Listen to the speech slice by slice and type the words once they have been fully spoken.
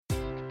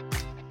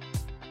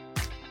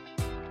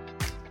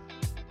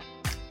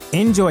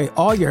Enjoy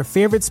all your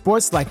favorite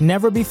sports like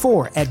never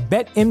before at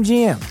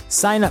BetMGM.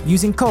 Sign up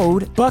using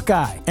code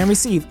Buckeye and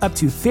receive up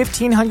to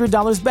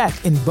 $1,500 back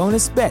in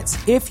bonus bets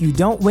if you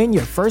don't win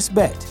your first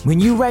bet. When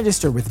you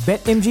register with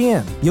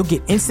BetMGM, you'll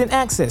get instant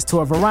access to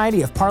a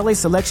variety of parlay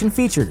selection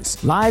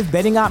features, live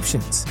betting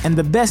options, and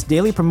the best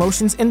daily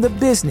promotions in the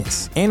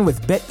business. And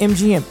with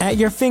BetMGM at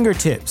your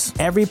fingertips,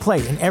 every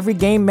play and every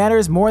game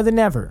matters more than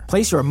ever.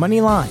 Place your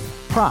money line,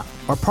 prop,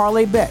 or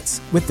parlay bets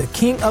with the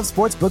king of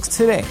sportsbooks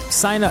today.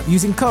 Sign up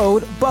using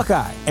code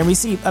Buckeye and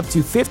receive up to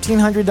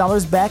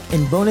 $1,500 back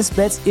in bonus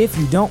bets if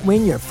you don't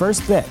win your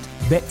first bet.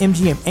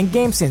 BetMGM and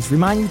GameSense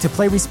remind you to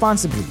play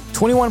responsibly.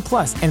 21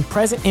 plus and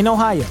present in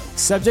Ohio,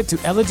 subject to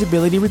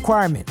eligibility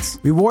requirements.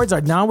 Rewards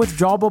are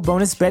non-withdrawable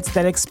bonus bets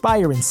that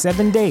expire in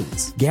 7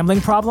 days. Gambling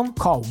problem?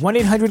 Call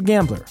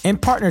 1-800-GAMBLER. In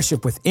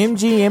partnership with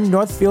MGM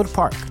Northfield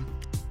Park.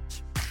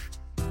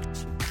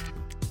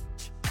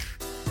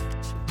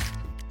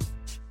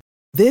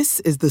 This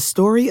is the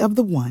story of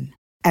the one.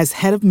 As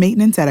head of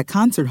maintenance at a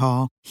concert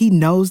hall, he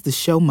knows the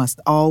show must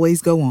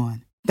always go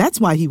on. That's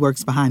why he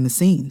works behind the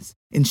scenes,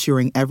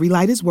 ensuring every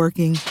light is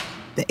working,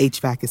 the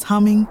HVAC is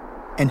humming,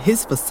 and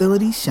his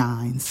facility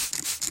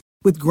shines.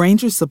 With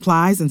Grainger's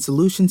supplies and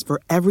solutions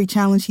for every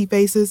challenge he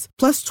faces,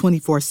 plus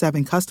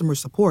 24/7 customer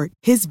support,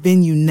 his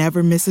venue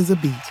never misses a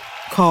beat.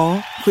 Call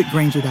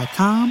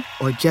quickgrainger.com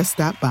or just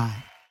stop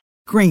by.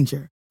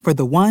 Grainger, for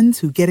the ones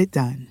who get it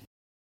done.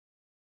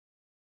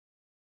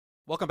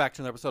 Welcome back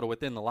to another episode of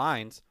Within the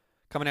Lines,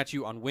 coming at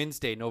you on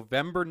Wednesday,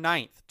 November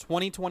 9th,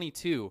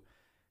 2022.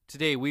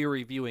 Today we are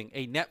reviewing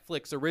a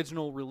Netflix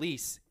original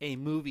release, a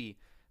movie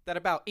that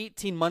about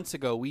 18 months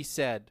ago we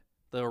said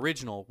the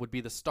original would be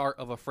the start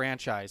of a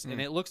franchise,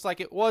 and it looks like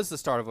it was the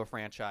start of a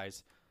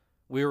franchise.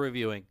 We are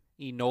reviewing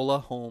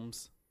Enola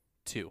Holmes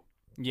 2.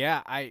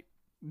 Yeah,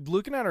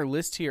 looking at our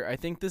list here, I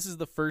think this is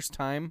the first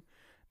time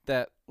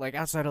that, like,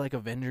 outside of like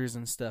Avengers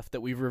and stuff,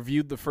 that we've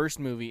reviewed the first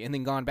movie and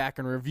then gone back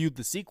and reviewed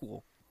the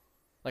sequel.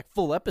 Like,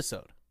 full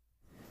episode.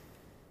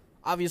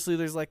 Obviously,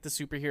 there's, like, the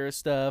superhero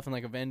stuff and,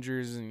 like,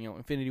 Avengers and,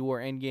 Infinity War,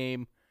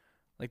 Endgame.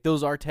 Like,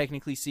 those are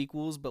technically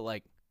sequels, but,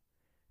 like,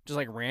 just,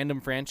 like,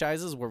 random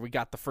franchises where we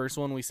got the first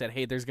one, we said,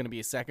 hey, there's going to be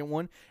a second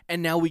one,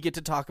 and now we get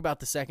to talk about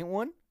the second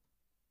one?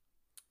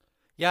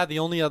 Yeah, the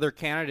only other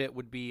candidate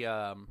would be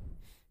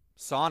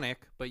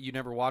Sonic, but you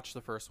never watched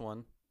the first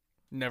one.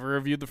 Never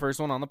reviewed the first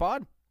one on the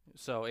pod.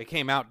 So, it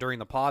came out during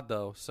the pod,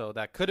 though, so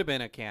that could have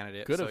been a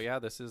candidate. Could've. So, yeah,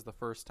 this is the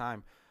first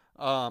time.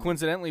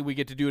 Coincidentally, we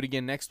get to do it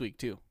again next week,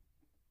 too.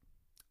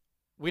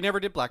 We never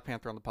did Black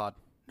Panther on the pod.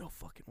 No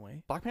fucking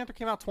way. Black Panther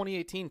came out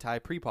 2018, Ty,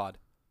 pre-pod.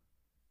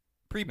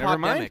 Never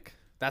mind. Pre-pod-demic.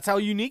 That's how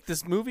unique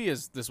this movie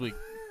is this week.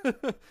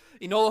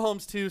 Enola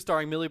Holmes 2,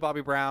 starring Millie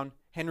Bobby Brown,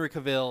 Henry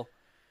Cavill.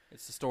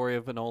 It's the story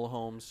of Enola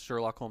Holmes,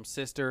 Sherlock Holmes'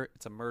 sister.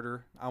 It's a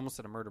murder. I almost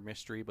said a murder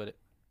mystery, but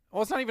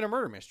it's not even a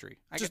murder mystery.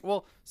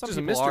 Some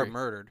people are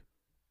murdered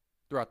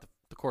throughout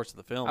the course of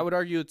the film. I would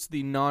argue it's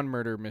the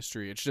non-murder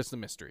mystery. It's just a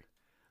mystery.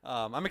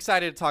 I'm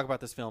excited to talk about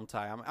this film,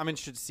 Ty. I'm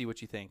interested to see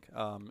what you think.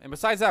 And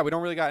besides that, we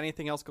don't really got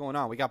anything else going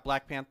on. We got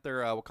Black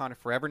Panther Wakanda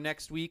Forever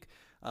next week.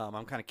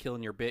 I'm kind of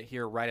killing your bit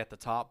here right at the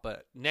top,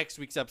 but next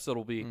week's episode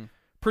will be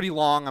pretty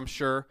long, I'm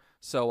sure.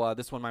 So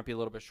this one might be a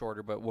little bit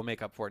shorter, but we'll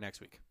make up for it next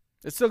week.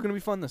 It's still going to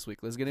be fun this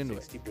week. Let's get into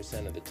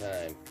 60% of the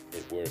time,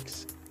 it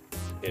works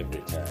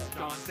every time.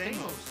 Don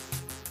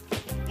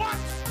Stamos. What?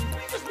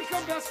 We just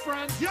become best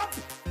friends? Yup.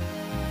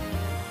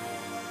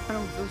 I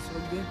don't feel so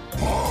good.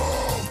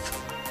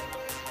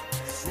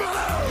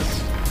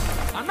 Smash!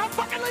 I'm not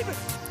fucking leaving!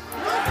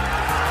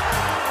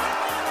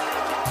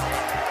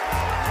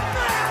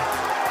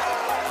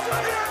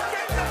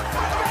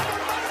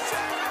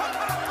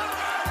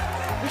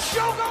 The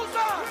show goes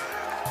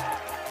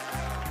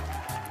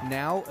on!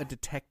 Now a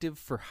detective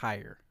for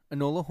hire,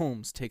 Enola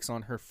Holmes takes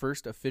on her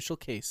first official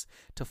case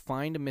to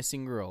find a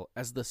missing girl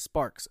as the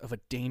sparks of a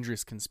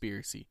dangerous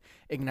conspiracy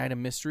ignite a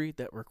mystery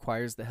that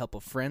requires the help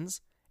of friends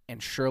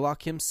and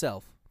Sherlock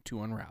himself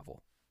to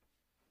unravel.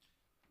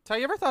 Ty,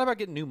 you ever thought about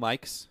getting new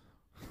mics?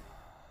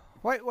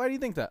 Why do you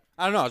think that?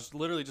 I don't know. I was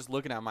literally just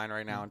looking at mine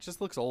right now. It just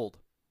looks old.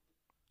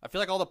 I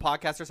feel like all the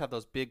podcasters have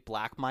those big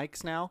black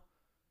mics now.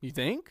 You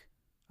think?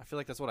 I feel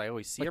like that's what I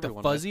always see Like the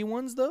everyone fuzzy with.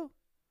 ones, though?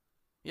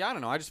 Yeah, I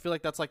don't know. I just feel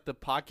like that's like the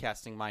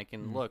podcasting mic.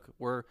 And look,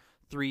 we're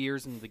 3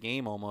 years into the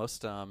game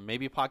almost.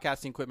 Maybe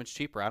podcasting equipment's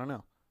cheaper. I don't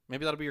know.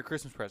 Maybe that'll be your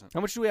Christmas present.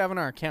 How much do we have in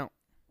our account?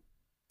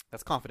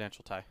 That's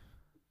confidential, Ty.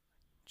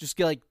 Just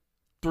get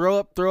throw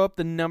up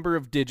the number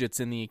of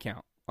digits in the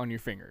account on your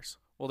fingers.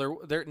 Well,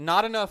 there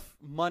not enough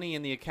money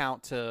in the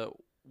account to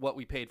what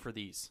we paid for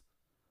these.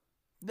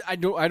 I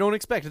don't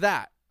expect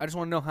that. I just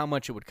want to know how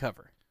much it would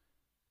cover.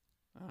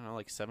 I don't know,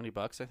 like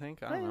 $70, I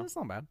think. I don't know. That's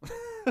not bad.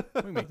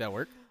 We can make that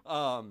work.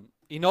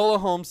 Enola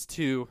Holmes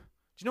 2. Do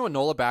you know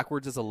Enola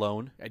backwards is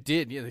alone? I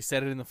did. Yeah, they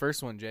said it in the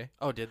first one, Jay.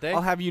 Oh, did they?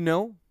 I'll have you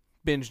know,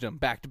 binged them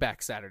back to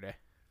back Saturday.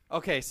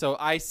 Okay, so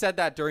I said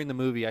that during the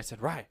movie. I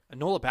said, right,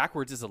 Enola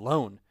backwards is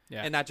alone.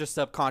 Yeah. And that just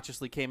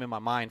subconsciously came in my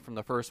mind from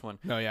the first one.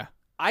 No, yeah.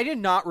 I did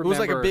not remember. It was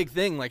like a big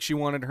thing. Like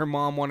her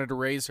mom wanted to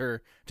raise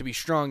her to be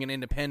strong and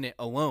independent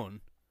alone.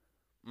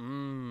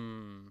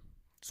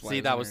 That's why See,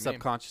 it that in was her name.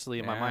 subconsciously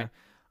in my Yeah. mind.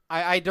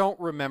 I don't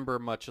remember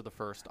much of the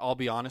first. I'll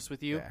be honest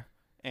with you. Yeah.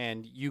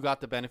 And you got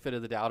the benefit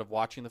of the doubt of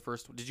watching the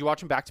first. Did you watch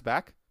them back to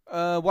back?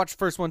 Watched the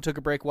first one, took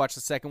a break, watched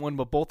the second one,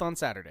 but both on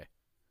Saturday.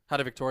 How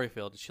did Victoria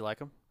feel? Did she like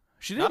them?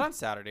 She did. Not on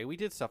Saturday. We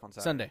did stuff on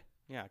Saturday. Sunday.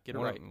 Yeah, get it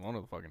one right. one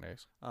of the fucking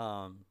days. She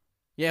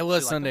Yeah, it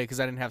was liked Sunday them? because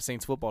I didn't have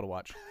Saints football to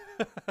watch.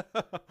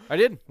 I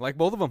did. Like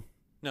both of them.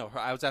 No,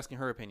 I was asking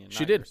her opinion.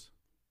 She not did. yours.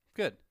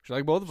 Good. She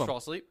liked both Did of she them. fall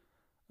asleep?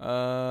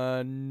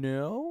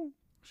 No.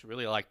 She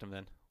really liked them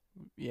then.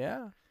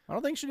 Yeah. I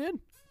don't think she did.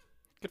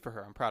 Good for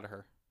her. I'm proud of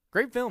her.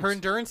 Great films. Her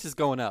endurance is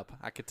going up.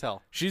 I could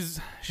tell. She's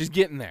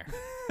getting there.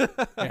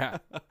 Yeah.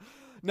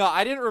 No,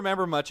 I didn't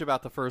remember much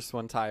about the first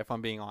one, Ty, if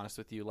I'm being honest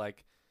with you.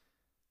 Like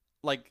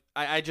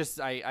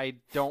I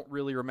don't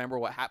really remember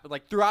what happened.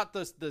 Like throughout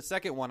the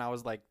second one, I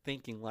was like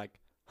thinking like,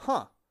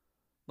 huh.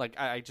 Like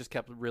I just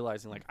kept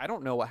realizing like I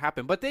don't know what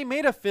happened. But they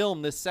made a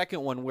film, this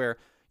second one, where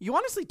you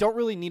honestly don't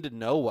really need to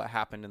know what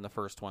happened in the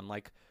first one.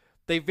 Like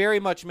they very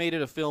much made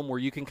it a film where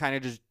you can kind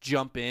of just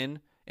jump in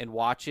and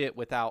watch it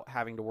without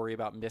having to worry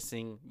about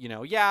missing,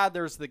 yeah,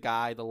 there's the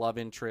guy, the love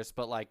interest,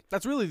 but like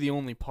That's really the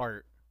only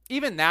part.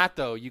 even that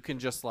though, you can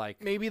just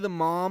like Maybe the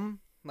mom.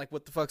 Like,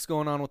 what the fuck's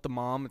going on with the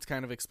mom? It's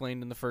kind of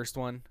explained in the first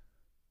one.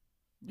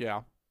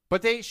 yeah.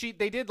 But they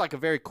did like a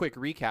very quick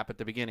recap at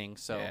the beginning,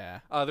 so Yeah.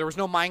 There was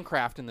no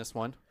Minecraft in this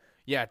one.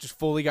 Yeah, just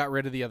fully got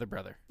rid of the other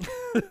brother.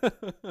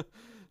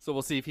 So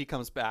we'll see if he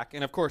comes back.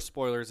 And of course,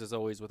 spoilers as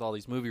always with all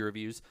these movie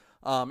reviews.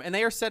 And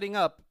they are setting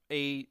up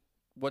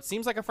what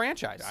seems like a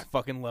franchise. I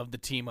fucking love the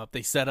team up.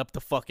 They set up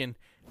the fucking.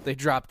 They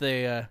dropped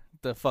the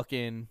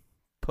fucking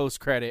post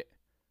credit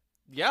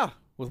Yeah.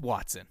 with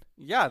Watson.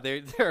 Yeah,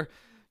 they're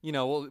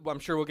I'm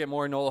sure we'll get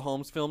more Enola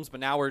Holmes films, but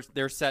now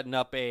they're setting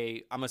up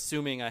I'm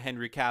assuming a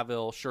Henry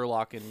Cavill,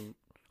 Sherlock, and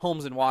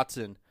Holmes and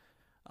Watson,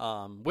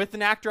 with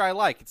an actor I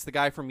like. It's the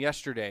guy from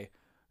Yesterday,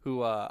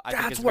 who I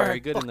think is where very I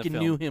good in the fucking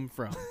film. knew him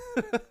from.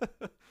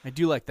 I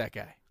do like that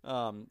guy.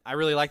 I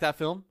really like that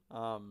film.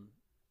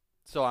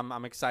 So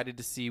I'm excited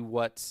to see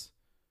what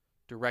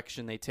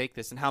direction they take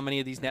this and how many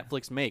of these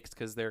Netflix makes,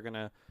 because they're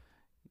gonna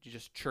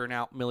just churn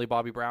out Millie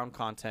Bobby Brown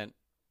content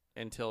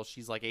until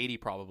she's like 80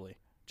 probably,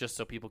 just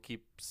so people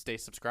stay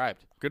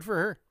subscribed. Good for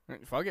her.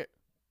 Fuck it.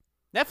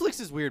 Netflix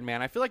is weird,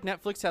 man. I feel like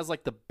Netflix has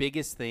like the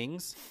biggest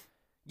things,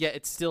 yet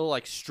it's still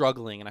like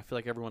struggling, and I feel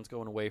like everyone's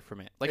going away from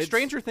it. Like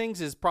Stranger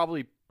Things is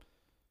probably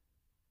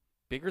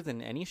bigger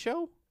than any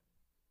show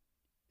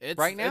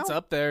right now. It's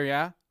up there,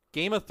 yeah.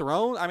 Game of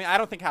Thrones. I mean, I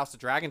don't think House of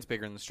Dragon's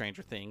bigger than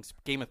Stranger Things.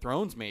 Game of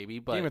Thrones maybe,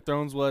 but Game of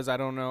Thrones was, I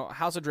don't know.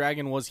 House of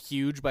Dragon was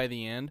huge by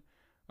the end.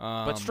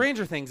 but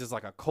Stranger Things is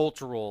like a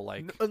cultural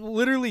like.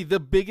 Literally,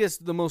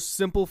 the most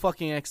simple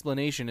fucking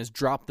explanation is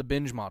drop the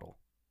binge model.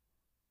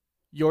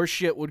 Your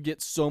shit would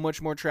get so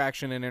much more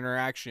traction and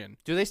interaction.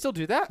 Do they still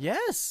do that?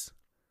 Yes.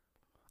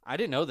 I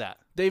didn't know that.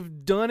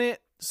 They've done it,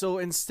 so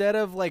instead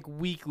of like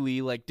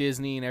weekly like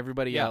Disney and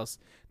everybody Yeah. else,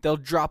 they'll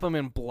drop them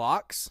in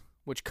blocks,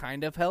 which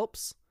kind of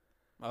helps.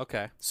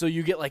 Okay. So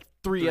you get like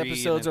three and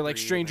episodes, then or like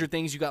three, and Stranger then-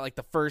 Things, you got like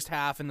the first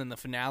half and then the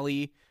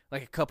finale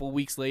like a couple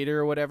weeks later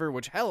or whatever,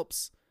 which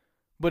helps.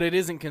 But it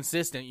isn't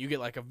consistent. You get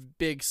like a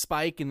big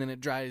spike and then it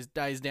dies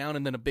down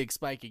and then a big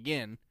spike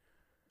again.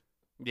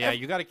 Yeah,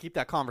 you got to keep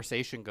that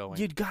conversation going.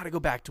 You'd got to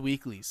go back to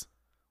weeklies.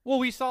 Well,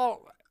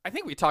 I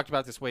think we talked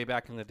about this way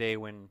back in the day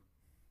when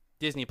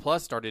Disney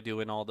Plus started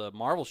doing all the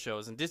Marvel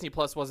shows, and Disney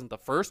Plus wasn't the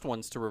first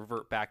ones to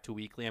revert back to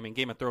weekly. I mean,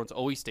 Game of Thrones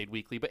always stayed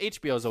weekly, but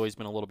HBO's always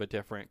been a little bit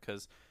different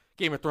because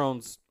Game of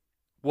Thrones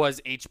was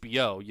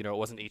HBO. It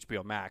wasn't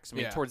HBO Max. I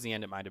mean, Yeah. towards the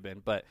end it might have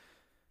been, but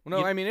Well,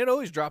 no, I mean, it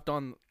always dropped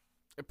on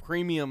a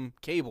premium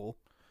cable.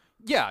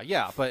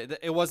 yeah, but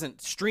it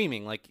wasn't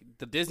streaming. Like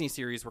the Disney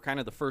series were kind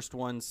of the first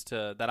ones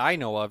that I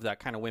know of that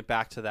kind of went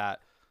back to that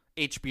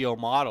HBO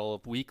model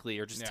of weekly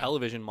or just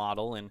television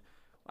model. And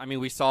I mean,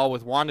 we saw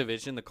with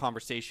WandaVision, the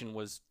conversation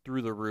was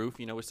through the roof.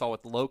 We saw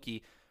with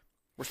Loki.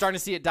 We're starting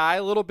to see it die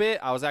a little bit.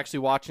 I was actually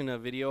watching a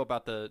video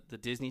about the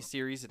Disney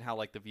series and how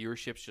like the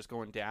viewership's just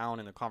going down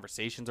and the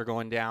conversations are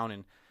going down.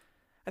 And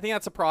I think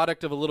that's a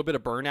product of a little bit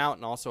of burnout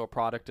and also a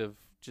product of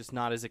just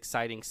not as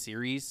exciting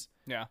series.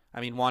 Yeah. I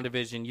mean,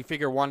 WandaVision, you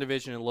figure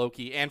WandaVision and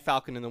Loki and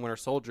Falcon and the Winter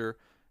Soldier,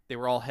 they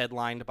were all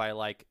headlined by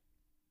like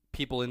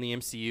people in the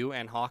MCU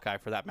and Hawkeye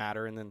for that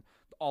matter. And then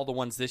all the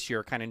ones this year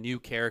are kind of new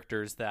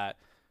characters that,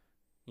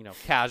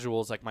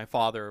 casuals like my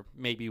father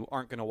maybe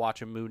aren't going to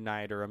watch a Moon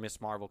Knight or a Miss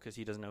Marvel because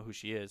he doesn't know who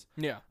she is.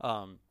 Yeah.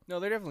 Um, No,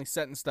 they're definitely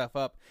setting stuff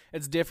up.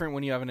 It's different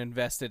when you have an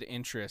invested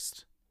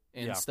interest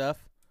in Yeah.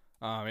 stuff.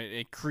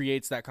 It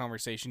creates that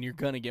conversation. You're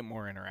going to get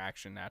more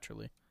interaction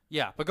naturally.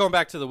 Yeah, but going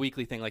back to the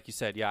weekly thing, like you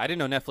said, I didn't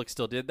know Netflix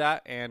still did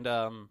that, and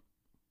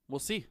we'll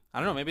see. I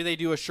don't know. Maybe they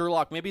do a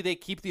Sherlock. Maybe they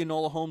keep the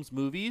Enola Holmes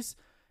movies,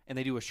 and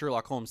they do a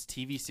Sherlock Holmes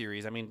TV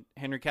series. I mean,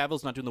 Henry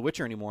Cavill's not doing The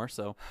Witcher anymore,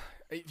 so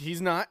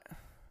He's not.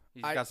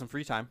 he's got some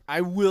free time.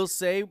 I will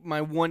say my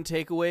one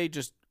takeaway,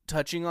 just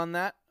touching on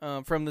that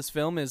from this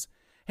film, is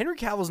Henry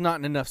Cavill's not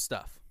in enough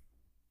stuff.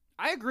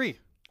 I agree.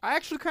 I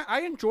actually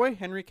I enjoy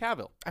Henry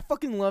Cavill. I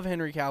fucking love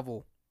Henry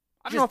Cavill.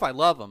 I don't know if I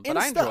love him, but in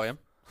I enjoy stuff. him.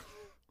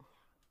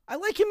 I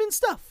like him in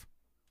stuff.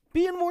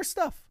 Be in more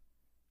stuff.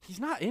 He's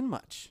not in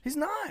much. He's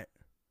not.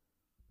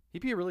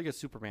 He'd be a really good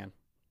Superman.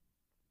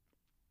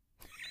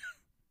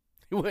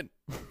 He would.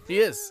 He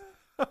is.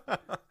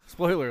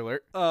 Spoiler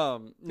alert.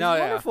 No, He's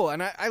wonderful,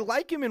 and I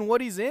like him in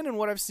what he's in and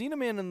what I've seen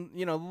him in,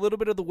 and a little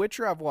bit of The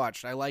Witcher I've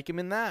watched. I like him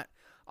in that.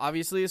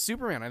 Obviously, as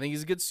Superman, I think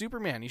he's a good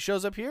Superman. He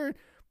shows up here,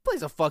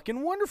 plays a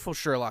fucking wonderful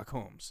Sherlock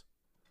Holmes.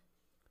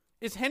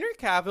 Is Henry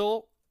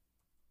Cavill?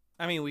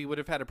 I mean, we would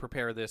have had to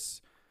prepare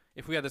this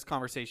if we had this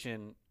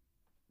conversation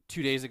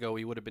 2 days ago.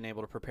 We would have been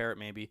able to prepare it.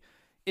 Maybe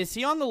is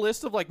he on the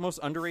list of like most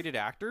underrated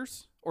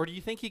actors, or do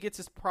you think he gets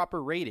his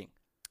proper rating?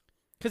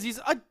 Because he's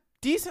a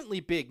decently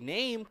big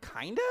name,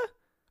 kinda.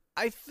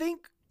 I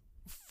think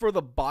for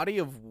the body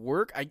of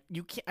work,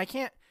 I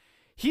can't.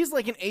 He's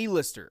like an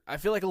A-lister. I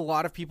feel like a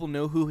lot of people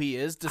know who he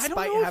is, despite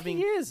I don't know having.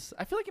 If he is.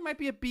 I feel like he might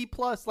be a B+.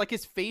 Like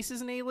his face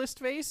is an A-list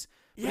face,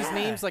 but his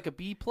name's like a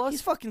B+.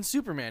 He's fucking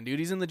Superman, dude.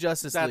 He's in the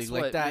Justice That's League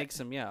what like that. makes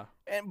him, yeah.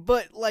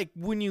 But like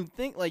when you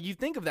think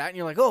of that, and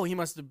you're like, oh, he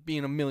must have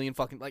been a million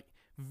fucking like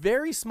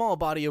very small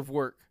body of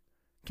work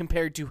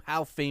compared to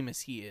how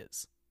famous he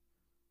is.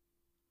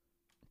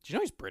 Do you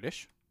know he's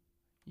British?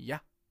 Yeah,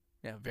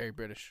 very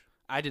British.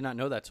 I did not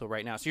know that till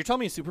right now. So you're telling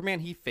me Superman,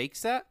 he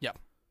fakes that? Yeah.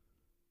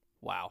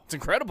 Wow. It's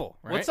incredible,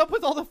 right? What's up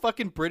with all the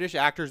fucking British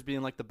actors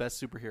being like the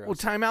best superheroes? Well,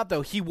 time out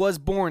though. He was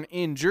born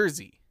in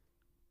Jersey.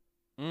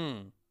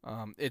 Mm.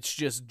 It's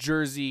just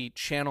Jersey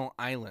Channel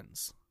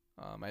Islands.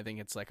 I think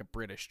it's like a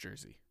British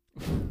Jersey.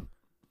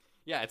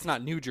 Yeah, it's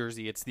not New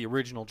Jersey. It's the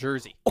original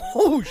Jersey.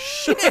 Oh,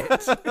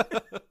 shit.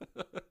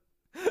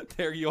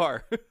 There you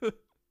are.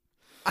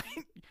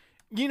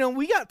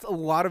 We got a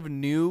lot of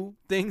new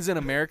things in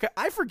America.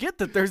 I forget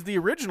that there's the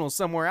original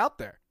somewhere out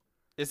there.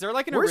 Is there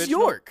like an Where's original?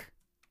 York?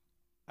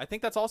 I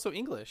think that's also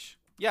English.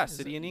 Yeah,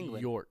 city in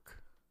England.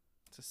 York.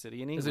 It's a city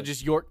in England. Is it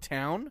just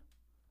Yorktown?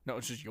 No,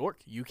 it's just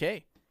York,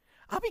 UK.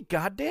 I'll be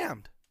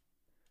goddamned.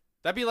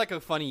 That'd be like a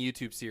funny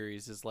YouTube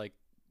series, is like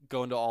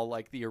going to all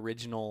like the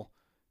original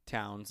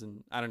towns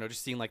and I don't know,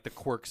 just seeing like the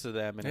quirks of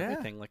them and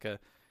everything. Like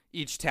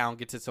each town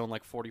gets its own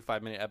like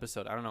 45-minute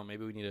episode. I don't know,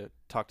 maybe we need to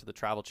talk to the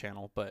Travel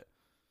Channel, but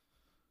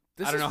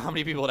I don't know how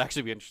many people would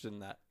actually be interested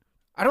in that.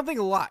 I don't think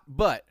a lot,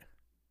 but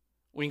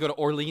we can go to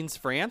Orleans,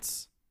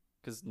 France,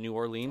 because New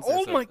Orleans.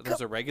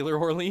 There's a regular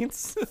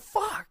Orleans.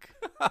 Fuck.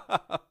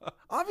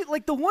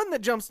 Like the one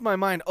that jumps to my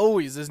mind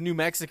always is New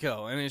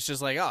Mexico, and it's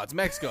just like, oh, it's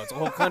Mexico, it's a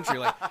whole country.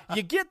 Like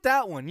you get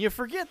that one, you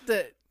forget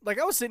that. Like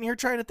I was sitting here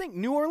trying to think,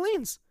 New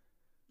Orleans.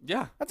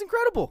 Yeah, that's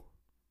incredible.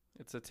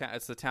 It's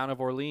the town of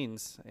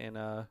Orleans in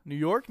New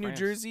York, France. New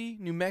Jersey,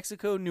 New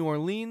Mexico, New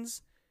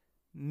Orleans,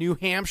 New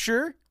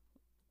Hampshire.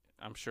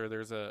 I'm sure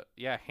there's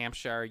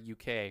Hampshire,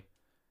 UK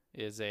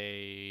is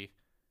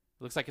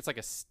looks like it's like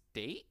a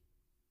state.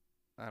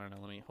 I don't know.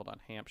 Let me hold on.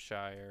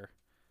 Hampshire.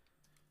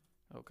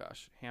 Oh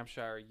gosh,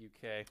 Hampshire,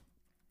 UK.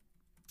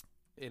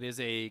 It is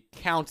a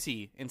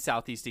county in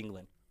southeast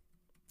England.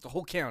 It's a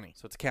whole county.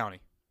 So it's a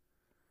county.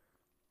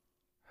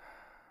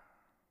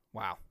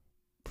 Wow.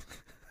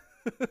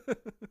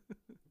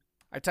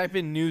 I type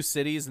in new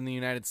cities in the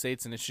United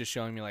States, and it's just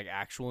showing me like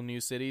actual new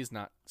cities,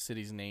 not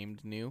cities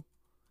named new.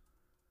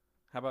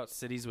 How about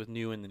cities with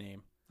new in the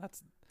name?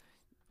 That's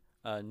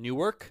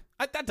Newark.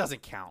 That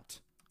doesn't count.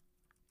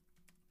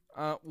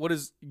 What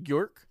is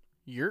York?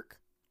 Yerk?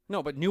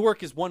 No, but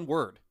Newark is one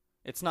word.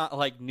 It's not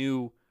like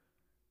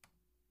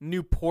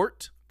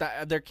Newport.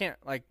 That there can't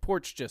like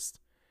port's just.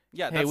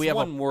 Yeah, hey, that's we have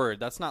one word.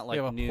 That's not like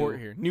we have new. a port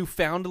here.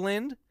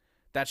 Newfoundland.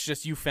 That's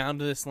just you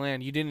found this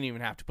land. You didn't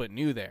even have to put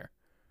new there.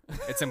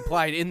 It's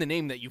implied in the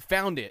name that you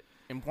found it,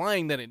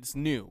 implying that it's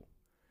new.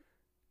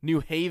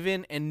 New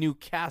Haven and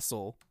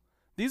Newcastle.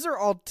 These are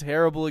all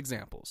terrible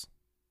examples.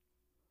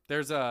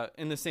 There's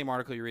in the same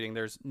article you're reading,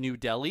 there's New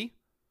Delhi,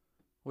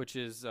 which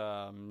is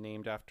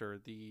named after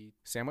the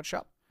sandwich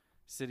shop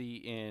city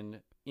in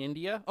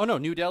India. Oh no,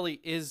 New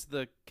Delhi is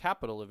the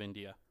capital of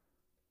India.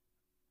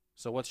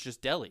 So what's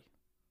just Delhi?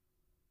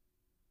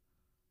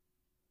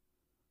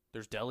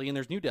 There's Delhi and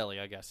there's New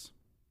Delhi, I guess.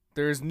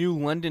 There's New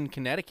London,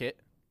 Connecticut.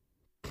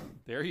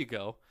 There you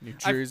go. New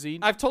Jersey.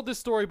 I've told this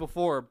story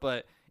before,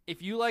 but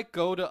if you like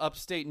go to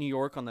upstate New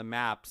York on the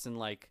maps and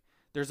like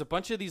there's a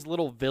bunch of these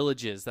little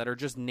villages that are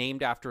just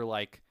named after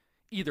like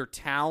either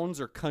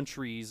towns or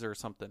countries or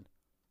something.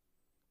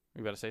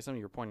 You about to say something?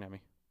 You were pointing at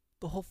me.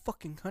 The whole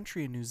fucking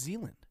country of New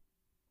Zealand.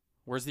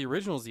 Where's the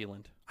original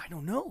Zealand? I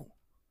don't know.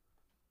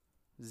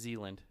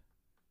 Zealand.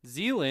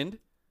 Zealand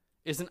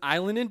is an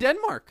island in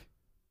Denmark.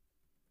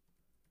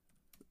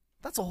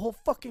 That's a whole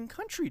fucking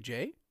country,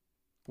 Jay.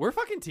 We're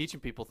fucking teaching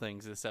people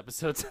things this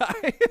episode,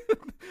 Ty.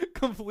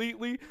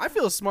 Completely. I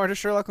feel as smart as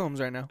Sherlock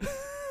Holmes right now.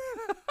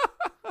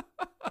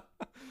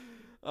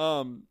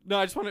 No,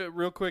 I just want to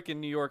real quick in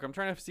New York. I'm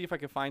trying to see if I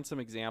can find some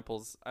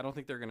examples. I don't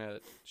think they're gonna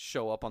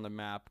show up on the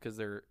map because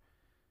they're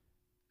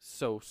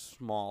so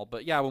small.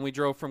 But yeah, when we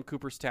drove from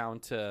Cooperstown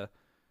to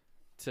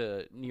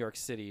New York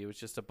City, it was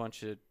just a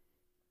bunch of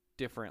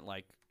different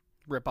like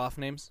rip-off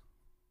names.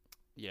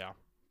 Yeah.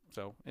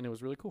 So, and it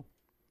was really cool.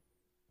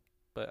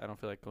 but I don't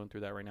feel like going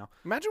through that right now.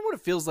 Imagine what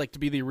it feels like to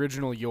be the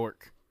original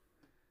York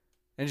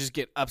and just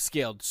get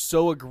upscaled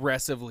so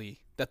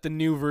aggressively that the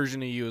new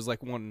version of you is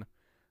like one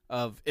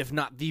of, if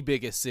not the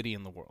biggest city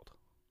in the world.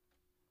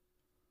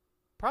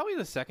 Probably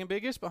the second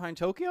biggest behind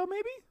Tokyo,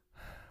 maybe?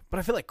 But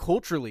I feel like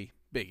culturally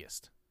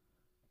biggest.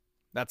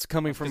 That's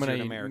coming from 'Cause an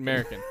you're an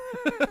American,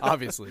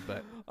 obviously.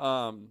 But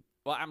well,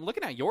 I'm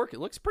looking at York. It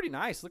looks pretty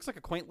nice. It looks like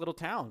a quaint little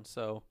town.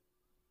 So,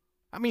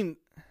 I mean,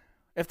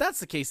 if that's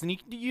the case, then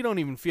you don't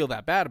even feel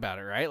that bad about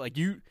it, right? Like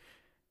you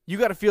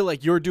got to feel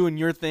like you're doing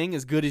your thing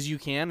as good as you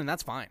can, and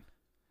that's fine.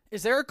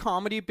 is there a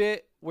comedy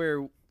bit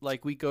where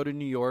like we go to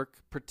New York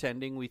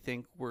pretending we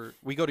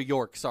go to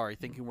York,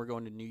 thinking we're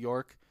going to New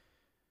York,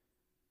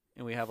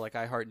 and we have like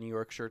I Heart New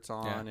York shirts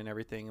on and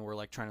everything, and we're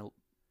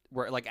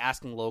like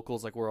asking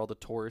locals like where all the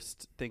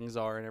tourist things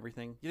are and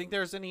everything. You think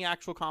there's any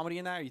actual comedy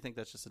in that, or you think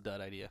that's just a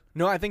dud idea?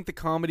 No, I think the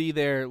comedy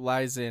there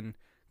lies in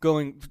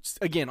going,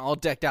 again, all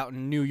decked out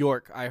in New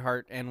York, I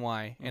Heart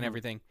NY and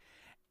everything,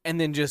 and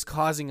then just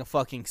causing a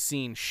fucking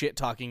scene,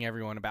 shit-talking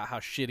everyone about how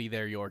shitty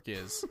their York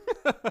is.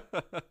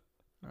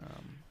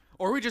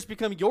 Or we just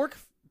become York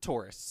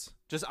tourists.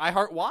 Just I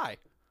Heart Y.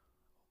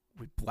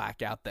 We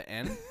black out the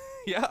N.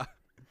 Yeah.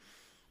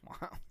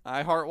 Wow.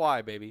 I Heart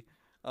Y, baby.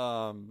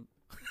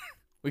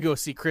 We go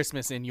see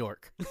Christmas in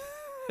York.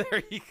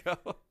 There you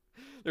go.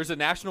 There's a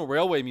National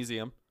Railway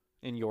Museum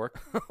in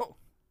York.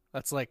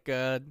 That's like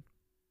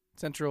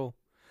Central.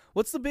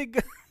 What's the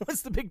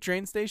big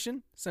train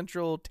station?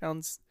 Central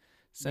Towns.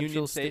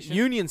 Union Station?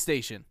 Union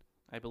Station.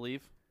 I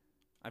believe.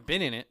 I've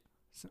been in it.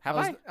 Have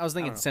I I? was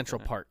thinking don't know. Central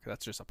Park.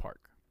 That's just a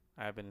park.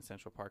 I have been in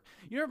Central Park.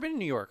 You never been in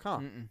New York, huh?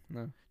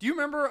 No. Do you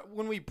remember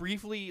when we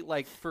briefly,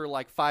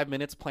 for 5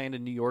 minutes, planned a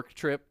New York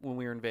trip when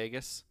we were in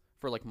Vegas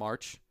for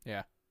March?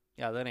 Yeah.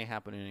 Yeah, that ain't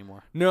happening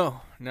anymore.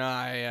 No,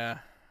 I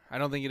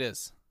don't think it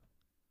is.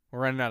 We're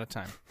running out of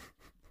time.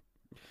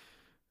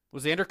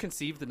 Was Xander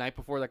conceived the night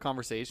before that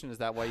conversation? Is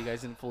that why you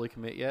guys didn't fully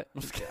commit yet?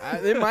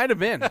 It might have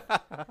been.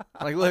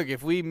 Like, look,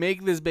 if we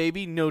make this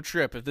baby, no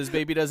trip. If this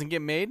baby doesn't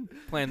get made,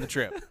 plan the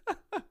trip.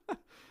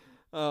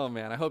 Oh,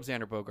 man. I hope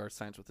Xander Bogaerts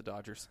signs with the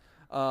Dodgers.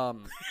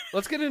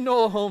 Let's get into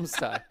Nola Holmes,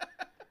 Ty.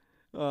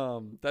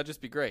 That'd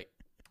just be great.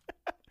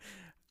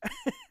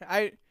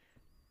 I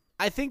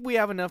think we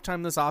have enough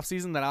time this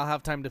offseason that I'll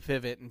have time to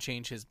pivot and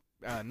change his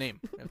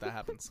name if that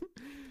happens.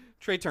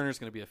 Trey Turner's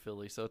going to be a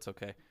Philly, so it's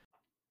okay.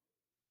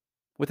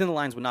 Within the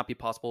Lines would not be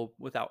possible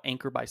without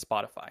Anchor by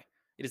Spotify.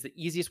 It is the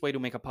easiest way to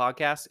make a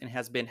podcast and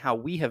has been how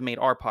we have made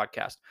our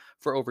podcast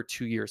for over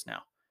 2 years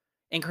now.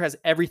 Anchor has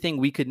everything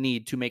we could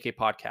need to make a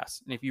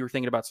podcast. And if you were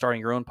thinking about starting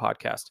your own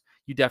podcast,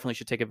 you definitely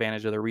should take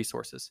advantage of their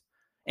resources.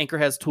 Anchor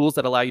has tools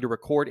that allow you to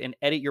record and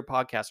edit your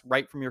podcast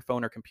right from your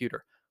phone or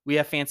computer. We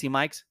have fancy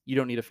mics. You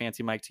don't need a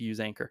fancy mic to use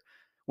Anchor.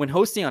 When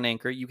hosting on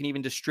Anchor, you can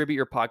even distribute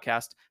your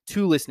podcast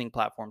to listening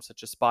platforms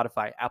such as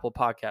Spotify, Apple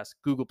Podcasts,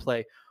 Google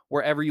Play,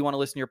 wherever you want to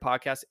listen to your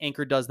podcast.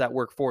 Anchor does that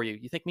work for you.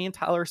 You think me and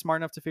Tyler are smart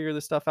enough to figure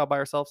this stuff out by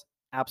ourselves?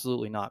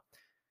 Absolutely not.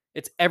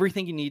 It's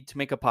everything you need to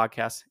make a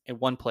podcast in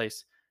one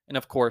place. And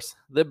of course,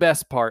 the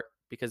best part,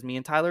 because me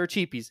and Tyler are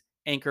cheapies,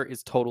 Anchor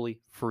is totally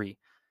free.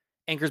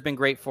 Anchor's been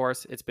great for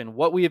us. It's been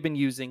what we have been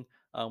using.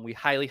 We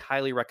highly,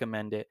 highly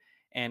recommend it.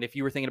 And if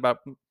you were thinking about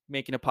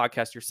making a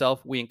podcast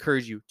yourself, we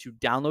encourage you to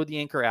download the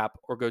Anchor app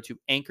or go to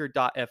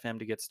anchor.fm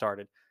to get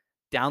started.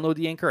 Download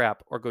the Anchor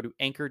app or go to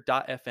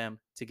anchor.fm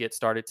to get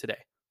started today.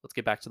 Let's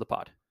get back to the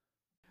pod.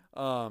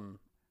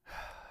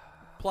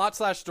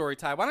 Plot/story,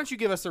 Ty. Why don't you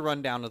give us a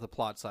rundown of the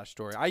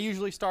plot/story? I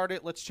usually start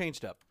it. Let's change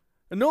it up.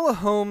 Enola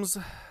Holmes,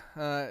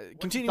 Continuation.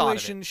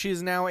 continuation. She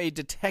is now a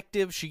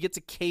detective. She gets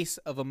a case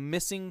of a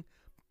missing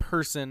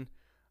person.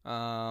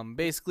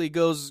 Basically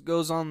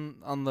goes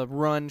on the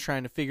run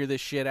trying to figure this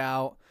shit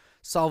out,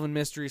 solving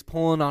mysteries,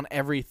 pulling on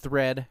every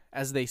thread,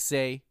 as they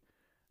say.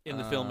 In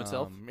the film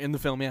itself? In the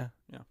film, yeah.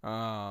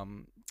 Yeah.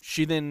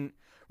 She then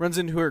runs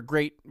into her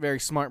great, very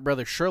smart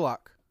brother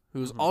Sherlock,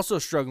 who's also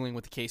struggling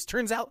with the case.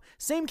 Turns out,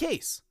 same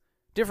case.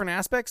 Different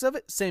aspects of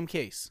it, same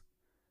case.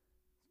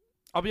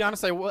 I'll be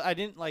honest, I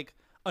didn't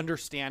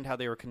understand how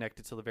they were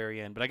connected till the very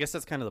end, but I guess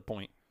that's kind of the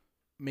point.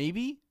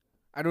 Maybe?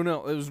 I don't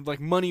know. It was like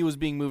money was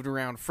being moved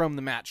around from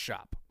the match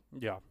shop.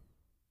 Yeah.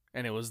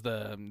 And it was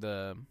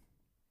the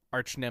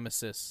arch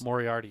nemesis.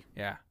 Moriarty.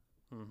 Yeah.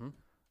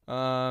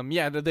 Mm-hmm.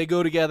 Yeah, they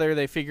go together.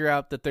 They figure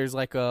out that there's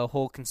like a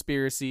whole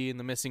conspiracy, and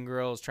the missing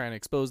girl is trying to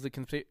expose the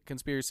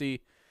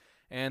conspiracy,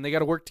 and they got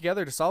to work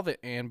together to solve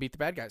it and beat the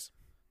bad guys.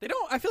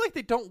 I feel like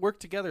they don't work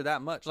together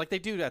that much. Like they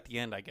do at the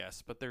end, I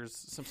guess, but there's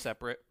some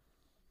separate.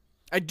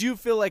 I do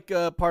feel like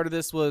part of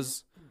this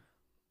was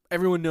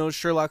everyone knows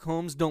Sherlock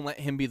Holmes. Don't let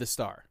him be the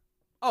star.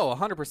 Oh,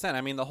 100%.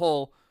 I mean, the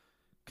whole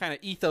kind of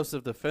ethos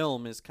of the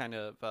film is kind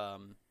of,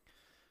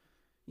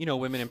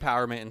 women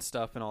empowerment and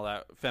stuff and all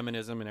that,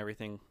 feminism and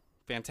everything.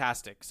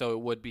 Fantastic. So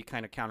it would be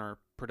kind of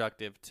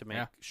counterproductive to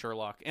make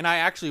Sherlock. And I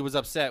actually was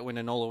upset when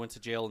Enola went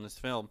to jail in this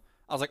film.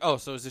 I was like, oh,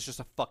 so is this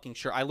just a fucking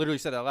I literally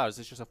said that out loud. Is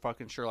this just a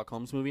fucking Sherlock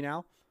Holmes movie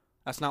now?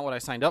 That's not what I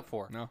signed up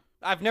for. No.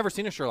 I've never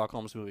seen a Sherlock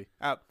Holmes movie.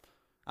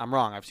 I'm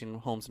wrong. I've seen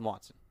Holmes and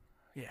Watson.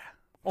 Yeah.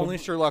 Only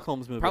Sherlock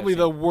Holmes movie. Probably I've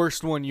the seen.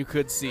 worst one you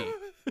could see.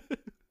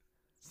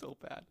 So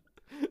bad.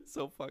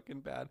 So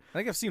fucking bad. I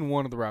think I've seen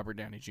one of the Robert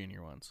Downey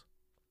Jr. ones.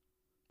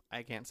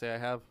 I can't say I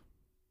have.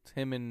 It's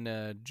him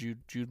and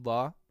Jude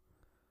Law.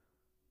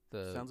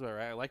 Sounds about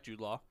right. I like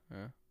Jude Law.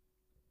 Yeah.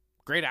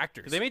 Great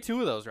actors. 'Cause they made 2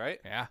 of those, right?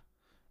 Yeah.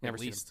 Never At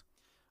seen least.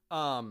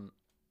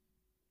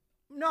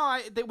 No,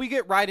 we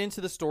get right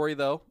into the story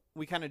though.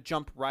 We kind of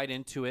jump right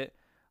into it.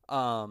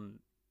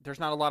 There's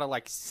not a lot of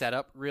like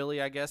setup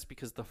really, I guess,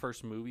 because the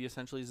first movie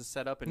essentially is a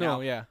setup, and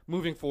now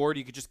moving forward,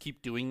 you could just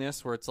keep doing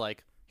this where it's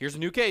like, here's a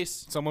new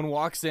case. Someone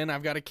walks in,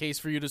 I've got a case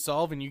for you to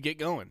solve, and you get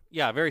going.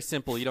 Yeah, very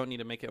simple. You don't need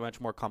to make it much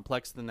more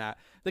complex than that.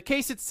 The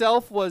case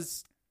itself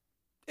was,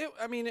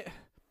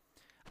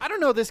 I don't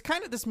know.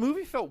 This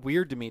movie felt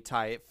weird to me,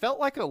 Ty. It felt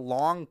like a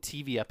long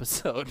TV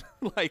episode.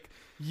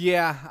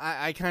 Yeah,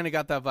 I kind of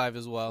got that vibe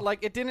as well.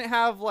 Like it didn't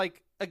have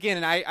again,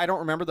 and I don't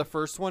remember the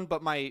first one,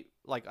 but I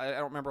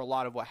don't remember a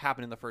lot of what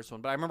happened in the first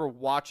one. But I remember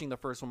watching the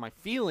first one. My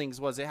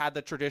feelings was it had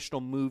the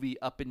traditional movie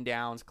up and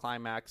downs,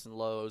 climax and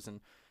lows,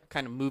 and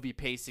kind of movie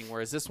pacing.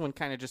 Whereas this one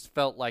kind of just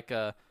felt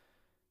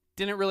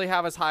didn't really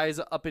have as high as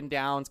up and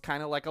downs.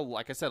 Kind of like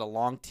I said, a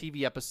long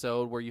TV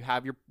episode where you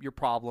have your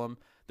problem.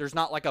 There's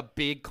not like a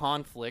big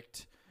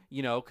conflict,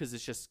 because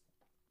it's just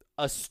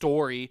a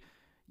story,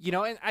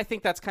 and I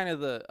think that's kind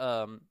of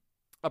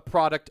a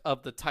product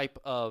of the type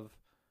of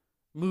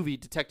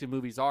detective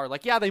movies are.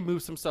 They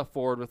move some stuff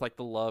forward with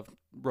the love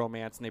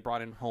romance, and they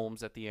brought in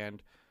Holmes at the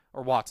end,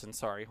 or Watson,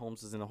 sorry.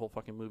 Holmes is in the whole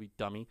fucking movie,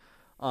 dummy.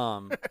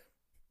 But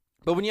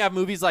when you have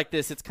movies like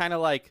this, it's kind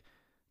of like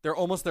they're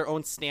almost their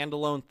own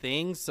standalone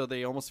things, so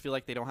they almost feel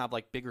like they don't have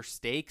bigger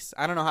stakes.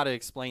 I don't know how to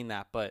explain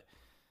that, but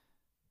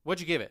what'd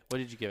you give it? What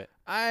did you give it?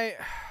 I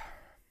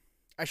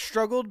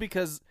struggled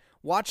because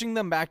watching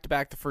them back to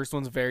back, the first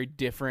one's very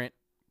different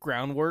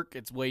groundwork.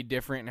 It's way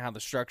different in how the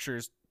structure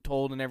is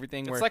told and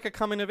everything. It's like a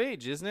coming of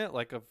age, isn't it?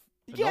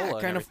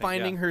 Kind of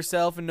finding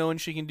herself and knowing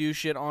she can do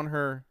shit on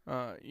her,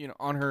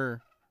 on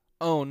her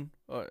own,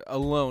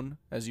 alone,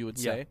 as you would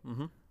say. Yeah.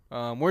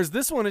 Mm-hmm. Whereas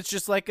this one, it's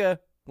just like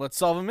let's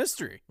solve a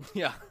mystery.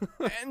 Yeah.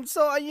 And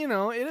so,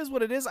 it is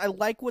what it is. I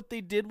like what they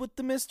did with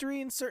the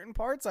mystery in certain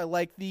parts. I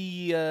like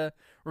the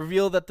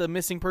reveal that the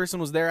missing person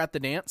was there at the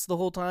dance the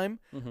whole time.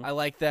 Mm-hmm. I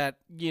like that,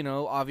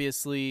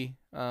 obviously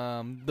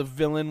the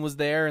villain was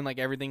there and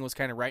everything was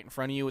kind of right in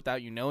front of you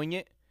without you knowing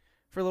it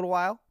for a little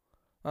while.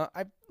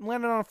 I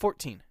landed on a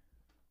 14.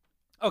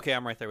 Okay,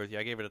 I'm right there with you.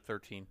 I gave it a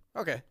 13.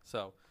 Okay.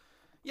 So,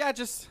 yeah,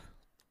 just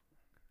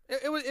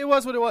it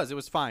was what it was. It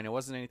was fine. It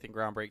wasn't anything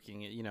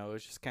groundbreaking. It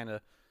was just kind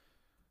of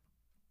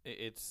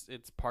it's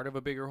part of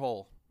a bigger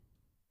whole.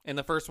 And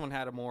the first one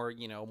had a more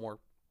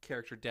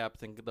character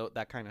depth and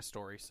that kind of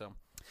story. So,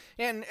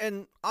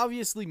 and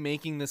obviously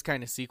making this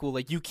kind of sequel,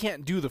 you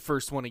can't do the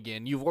first one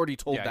again. You've already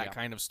told that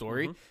kind of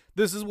story. Mm-hmm.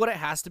 This is what it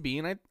has to be,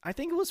 and I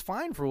think it was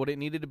fine for what it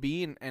needed to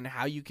be, and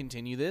how you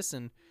continue this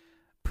and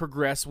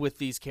progress with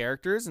these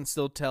characters and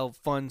still tell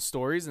fun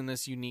stories in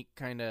this unique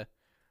kind of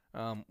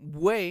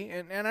way.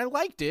 And I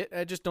liked it.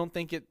 I just don't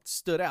think it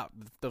stood out.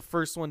 The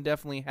first one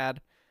definitely had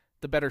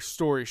the better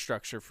story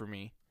structure for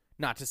me.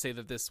 Not to say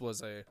that this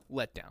was a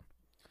letdown.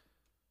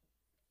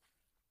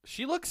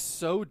 She looks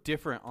so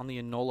different on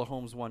the Enola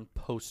Holmes 1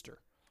 poster.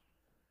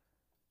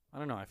 I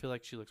don't know. I feel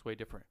like she looks way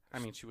different. I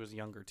mean, she was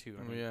younger, too.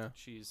 I mean, yeah.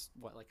 She's,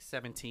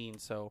 17,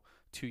 so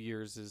 2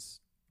 years is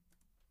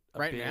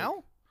right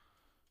now?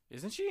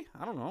 Isn't she?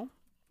 I don't know.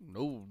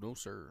 No,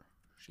 sir.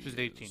 She's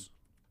 18.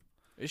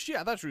 Is she?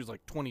 I thought she was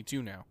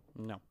 22 now.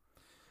 No.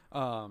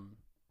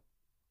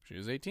 She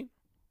was 18?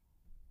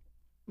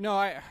 No,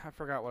 I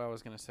forgot what I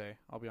was going to say.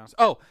 I'll be honest.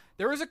 Oh,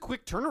 there was a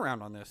quick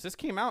turnaround on this. This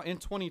came out in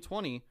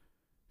 2020.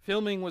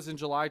 Filming was in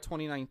July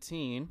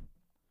 2019.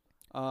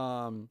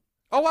 Oh,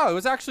 wow. It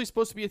was actually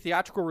supposed to be a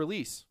theatrical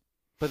release,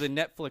 but then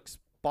Netflix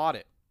bought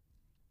it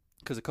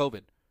because of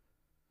COVID.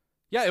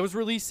 Yeah, it was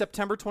released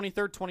September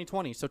 23rd,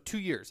 2020. So 2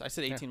 years. I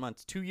said 18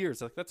 months. 2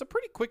 years. That's a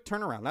pretty quick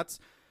turnaround.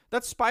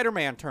 That's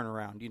Spider-Man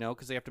turnaround,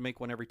 because they have to make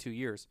one every 2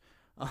 years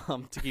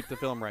to keep the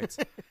film rights.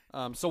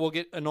 So we'll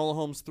get Enola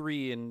Holmes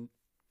 3 in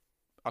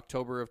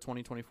October of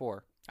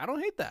 2024. I don't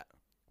hate that.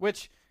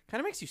 Which kind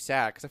of makes you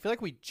sad because I feel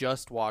like we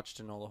just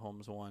watched Enola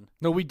Holmes 1.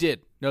 No, we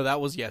did. No, that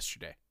was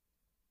yesterday.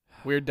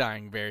 We're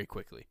dying very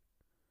quickly.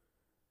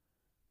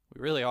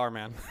 We really are,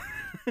 man.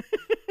 Did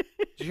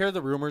you hear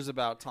the rumors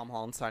about Tom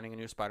Holland signing a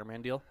new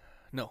Spider-Man deal?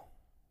 No.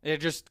 They're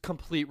just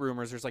complete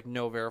rumors. There's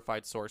no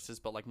verified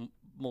sources, but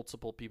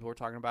multiple people were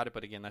talking about it.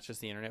 But again, that's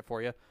just the internet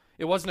for you.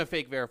 It wasn't a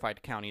fake verified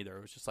account either.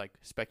 It was just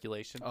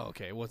speculation. Oh,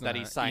 okay. It wasn't that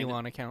he signed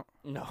Elon account?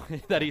 No,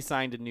 that he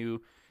signed a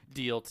new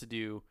deal to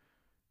do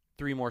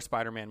 3 more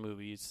Spider-Man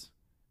movies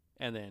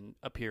and then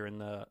appear in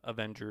the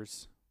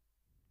Avengers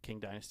King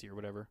Dynasty or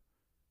whatever.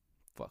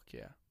 Fuck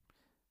yeah.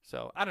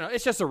 So, I don't know.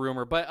 It's just a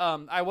rumor. But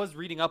I was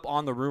reading up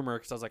on the rumor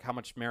because I was like, how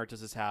much merit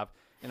does this have?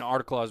 And an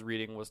article I was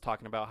reading was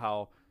talking about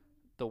how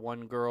the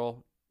one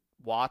girl,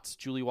 Watts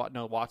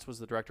was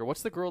the director.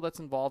 What's the girl that's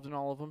involved in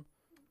all of them?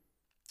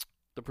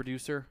 The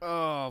producer?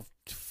 Oh,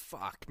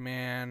 fuck,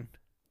 man.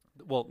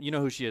 well, you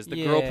know who she is,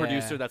 the girl Yeah.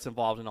 producer that's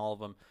involved in all of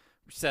them,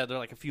 said they're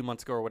like a few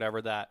months ago or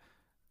whatever that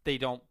they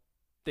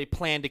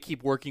plan to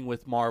keep working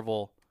with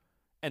Marvel,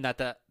 and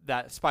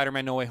that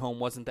Spider-Man No Way Home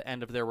wasn't the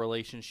end of their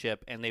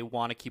relationship, and they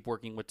want to keep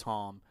working with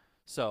Tom.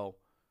 So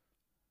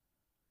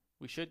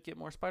we should get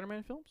more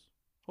Spider-Man films,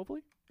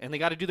 hopefully. And they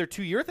got to do their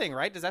 2-year thing,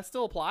 right? Does that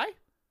still apply?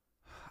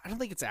 I don't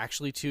think it's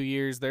actually 2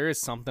 years. There is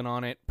something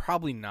on it.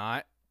 Probably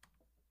not.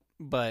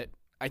 But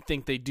I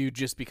think they do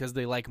just because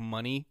they like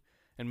money,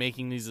 and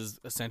making these is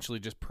essentially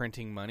just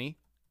printing money.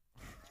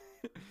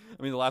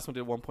 I mean, the last one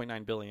did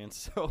 1.9 billion,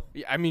 so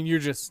Yeah, I mean,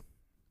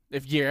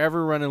 if you're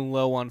ever running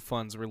low on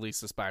funds,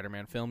 release a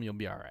Spider-Man film, you'll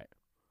be all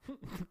right.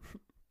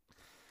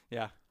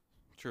 yeah,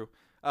 true.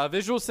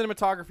 Visual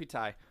cinematography,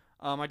 Ty.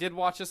 I did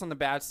watch this on the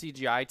bad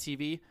CGI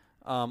TV.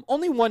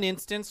 Only one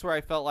instance where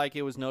I felt like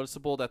it was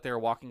noticeable that they were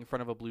walking in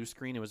front of a blue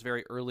screen. It was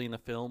very early in the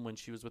film when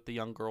she was with the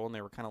young girl, and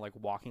they were kind of like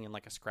walking in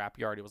like a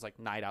scrapyard. It was like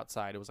night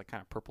outside. It was like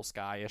kind of purple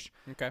sky-ish.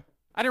 Okay.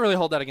 I didn't really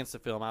hold that against the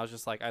film. I was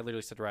just like, I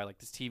literally said to Ryan, like,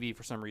 this TV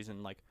for some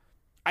reason, like,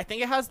 I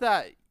think it has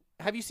that.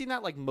 Have you seen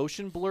that like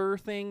motion blur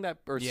thing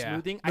or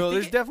smoothing? No, I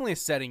there's think definitely a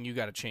setting you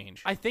got to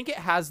change. I think it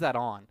has that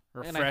on.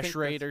 Refresh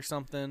rate or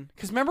something.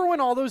 Because remember when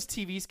all those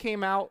TVs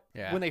came out,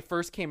 Yeah. when they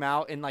first came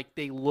out, and like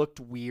they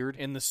looked weird?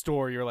 In the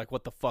store, you're like,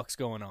 what the fuck's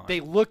going on? They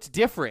looked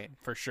different.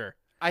 For sure.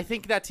 I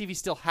think that TV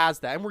still has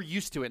that, and we're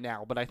used to it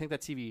now, but I think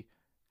that TV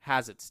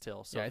has it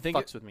still, so Yeah, I it think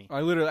fucks with me.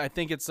 I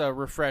think it's a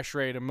refresh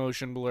rate, a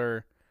motion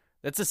blur.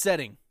 That's a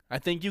setting. I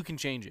think you can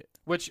change it.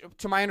 Which,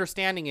 to my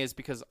understanding, is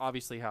because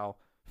obviously how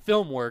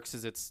film works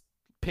is it's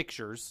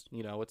pictures,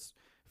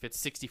 if it's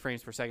 60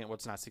 frames per second, well,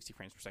 it's not 60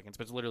 frames per second,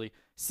 but it's literally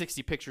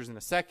 60 pictures in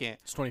a second.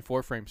 It's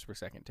 24 frames per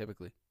second,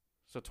 typically.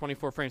 So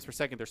 24 frames per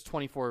second, there's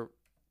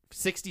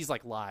 60's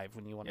like live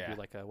when you want to do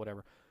like a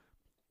whatever.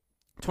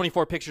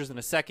 24 pictures in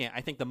a second.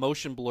 I think the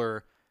motion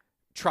blur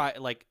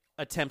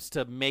attempts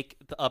to make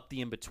up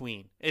the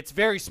in-between. It's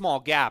very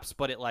small gaps,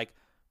 but it like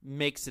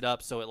makes it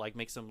up so it like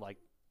makes them like,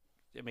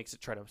 it makes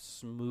it try to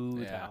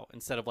smooth out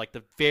instead of like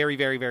the very,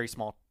 very, very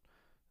small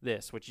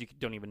which you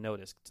don't even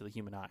notice to the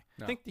human eye.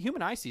 No. I think the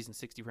human eye sees in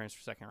 60 frames per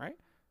second, right?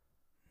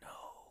 No,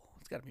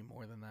 it's got to be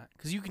more than that.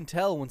 Because you can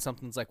tell when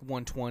something's like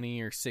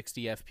 120 or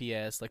 60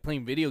 FPS, like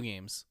playing video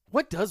games.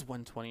 What does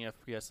 120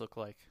 FPS look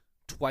like?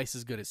 Twice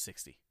as good as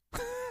 60.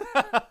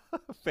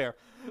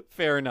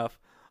 Fair enough.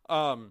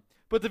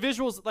 But the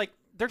visuals, like,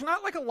 there's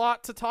not like a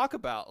lot to talk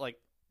about. Like,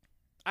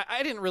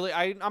 I didn't really.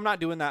 I'm not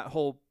doing that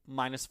whole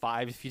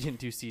 -5 if you didn't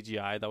do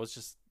CGI. That was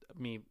just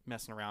me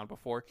messing around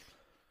before.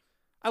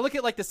 I look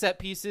at like the set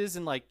pieces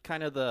and like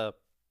kind of the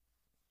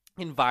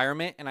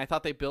environment, and I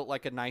thought they built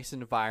like a nice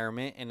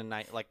environment, and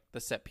like the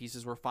set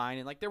pieces were fine,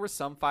 and like there were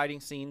some fighting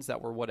scenes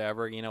that were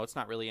whatever. It's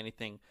not really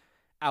anything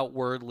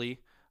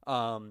outwardly.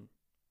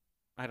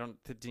 I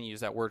didn't use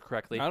that word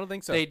correctly. I don't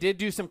think so. They did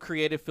do some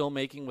creative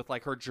filmmaking with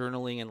like her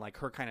journaling and like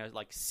her kind of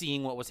like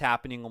seeing what was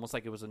happening, almost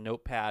like it was a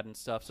notepad and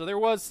stuff. So there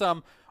was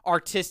some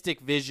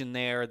artistic vision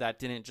there that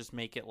didn't just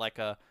make it like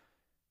a,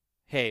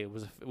 hey,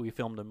 we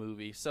filmed a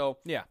movie. So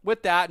Yeah.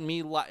 with that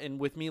and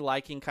with me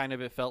liking kind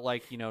of, it felt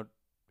like,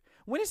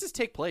 when does this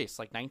take place?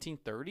 Like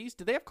 1930s?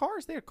 Did they have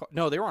cars?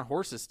 No, they were on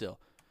horses still.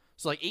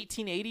 So like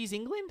 1880s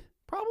England,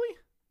 probably.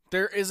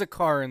 There is a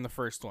car in the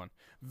first one.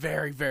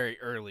 Very, very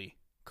early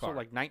car. So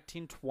like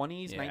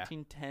 1920s, Yeah.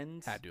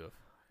 1910s. Had to have.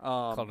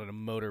 Called it a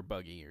motor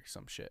buggy or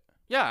some shit.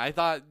 Yeah, I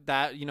thought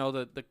that,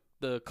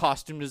 the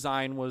costume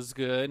design was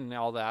good and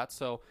all that.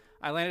 So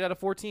I landed at a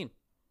 14.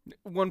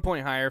 1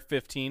 point higher,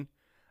 15.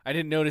 I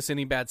didn't notice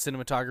any bad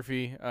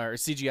cinematography or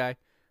CGI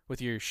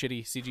with your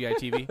shitty CGI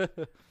TV.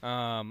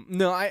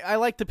 No, I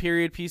like the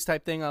period piece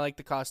type thing. I like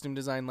the costume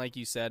design, like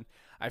you said.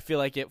 I feel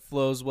like it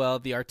flows well.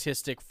 The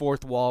artistic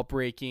fourth wall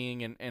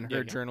breaking and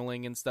her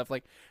journaling and stuff,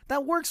 like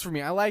that works for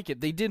me. I like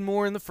it. They did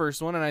more in the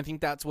first one, and I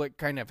think that's what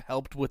kind of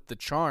helped with the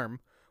charm.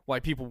 Why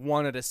people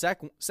wanted a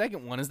second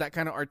one is that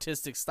kind of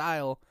artistic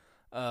style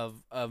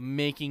of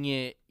making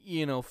it,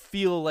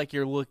 feel like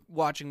you're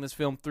watching this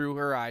film through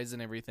her eyes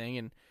and everything,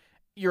 and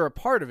you're a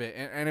part of it,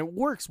 and it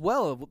works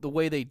well the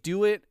way they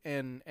do it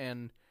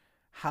and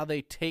how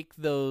they take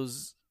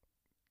those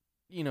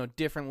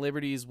different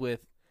liberties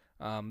with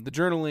the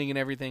journaling and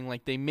everything.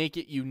 Like they make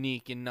it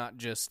unique and not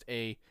just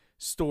a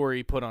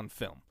story put on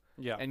film.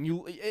 Yeah. And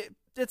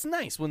it's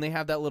nice when they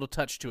have that little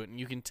touch to it, and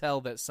you can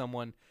tell that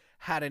someone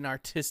had an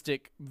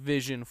artistic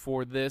vision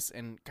for this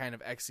and kind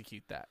of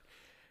execute that.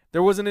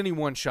 There wasn't any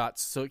one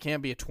shots, so it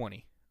can't be a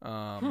 20.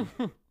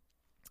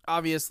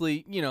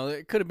 Obviously,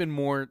 it could have been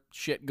more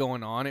shit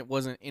going on. It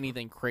wasn't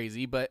anything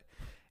crazy, but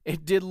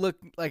it did look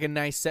like a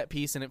nice set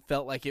piece, and it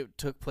felt like it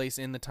took place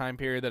in the time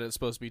period that it was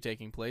supposed to be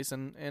taking place,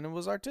 and it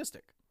was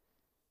artistic.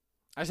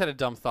 I just had a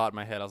dumb thought in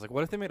my head. I was like,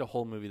 what if they made a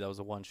whole movie that was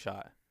a one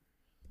shot?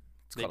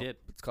 They did.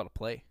 It's called a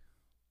play.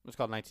 It was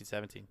called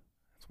 1917.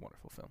 It's a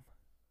wonderful film.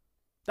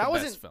 That The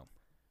wasn't best film.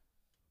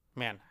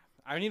 Man,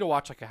 I need to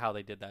watch like how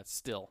they did that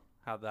still.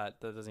 How that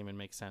doesn't even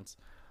make sense.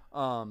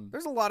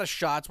 There's a lot of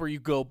shots where you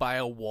go by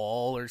a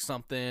wall or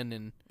something,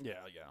 and yeah.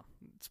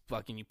 it's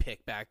fucking you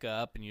pick back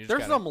up, and you just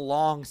There's gotta, some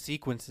long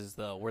sequences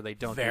though where they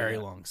don't very do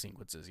that. long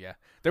sequences. Yeah,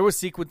 there was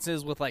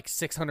sequences with like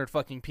 600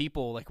 fucking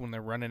people, like when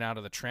they're running out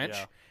of the trench,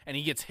 Yeah. and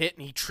he gets hit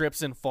and he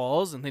trips and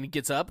falls, and then he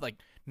gets up. Like,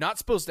 not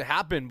supposed to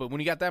happen, but when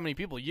you got that many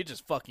people, you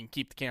just fucking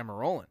keep the camera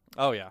rolling.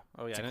 Oh yeah, It's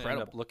and it ended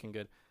incredible. up looking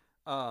good.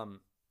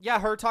 Yeah,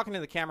 her talking to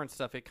the camera and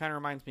stuff. It kind of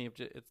reminds me of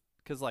it's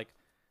because like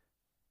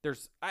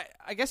there's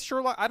I guess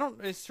Sherlock.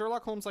 Is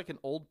Sherlock Holmes like an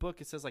old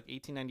book? It says like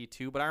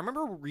 1892, but I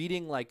remember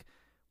reading like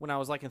when I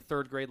was like in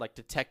third grade like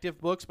detective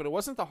books, but it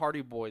wasn't the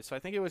Hardy Boys, so I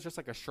think it was just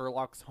like a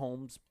Sherlock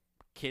Holmes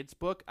kids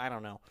book. I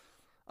don't know.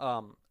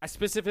 I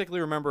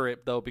specifically remember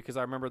it though because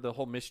I remember the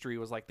whole mystery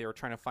was like they were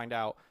trying to find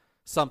out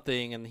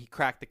something, and he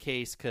cracked the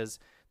case because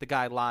the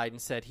guy lied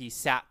and said he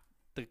sat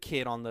the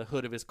kid on the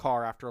hood of his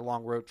car after a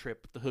long road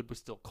trip, but the hood was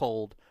still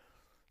cold,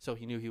 so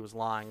he knew he was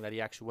lying, that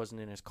he actually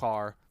wasn't in his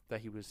car,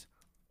 that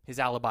his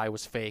alibi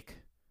was fake,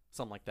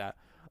 something like that.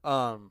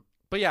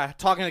 But yeah,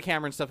 talking to the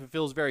camera and stuff, it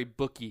feels very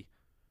booky,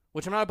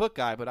 which I'm not a book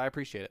guy, but I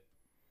appreciate it.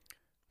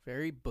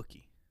 Very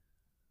booky.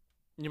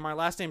 My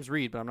last name's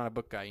Reed, but I'm not a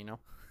book guy, you know?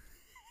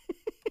 You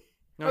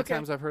know how many Okay.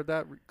 times I've heard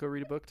that? Go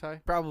read a book,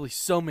 Ty? Probably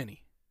so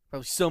many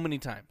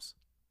times.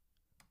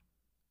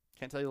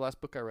 Can't tell you the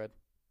last book I read.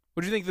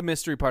 What do you think of the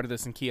mystery part of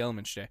this in Key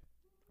Elements, Jay?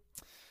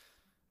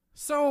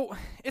 So,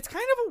 it's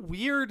kind of a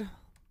weird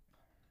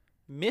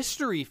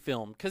mystery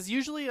film, because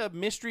usually a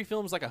mystery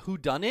film is like a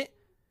whodunit,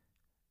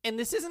 and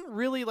this isn't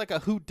really like a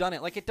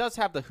whodunit. Like, it does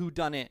have the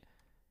whodunit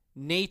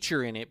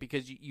nature in it,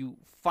 because you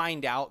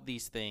find out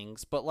these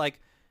things, but, like,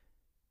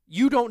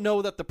 you don't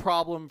know that the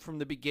problem from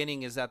the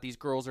beginning is that these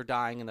girls are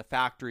dying in the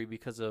factory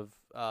because of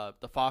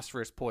the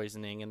phosphorus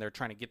poisoning, and they're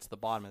trying to get to the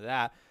bottom of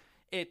that.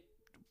 It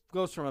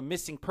goes from a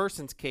missing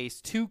persons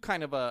case to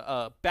kind of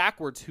a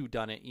backwards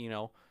whodunit, you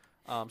know.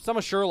 Some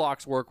of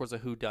Sherlock's work was a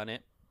whodunit.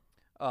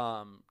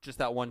 Just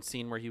that one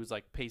scene where he was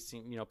like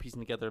piecing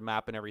together a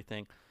map and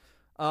everything.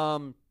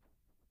 I've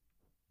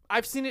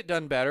seen it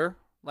done better.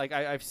 Like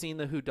I've seen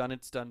the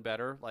whodunits done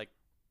better. Like,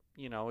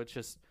 you know, it's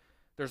just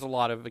there's a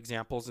lot of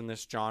examples in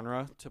this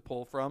genre to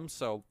pull from.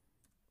 So,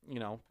 you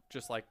know,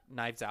 just like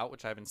Knives Out,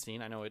 which I haven't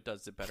seen. I know it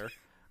does it better.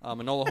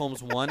 Enola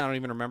Holmes 1, I don't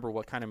even remember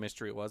what kind of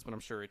mystery it was, but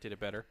I'm sure it did it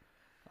better.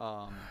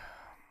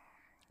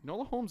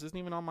 Enola Holmes isn't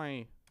even on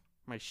my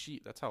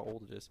sheet. That's how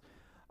old it is.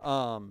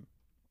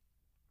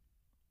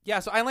 Yeah,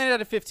 so I landed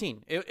at a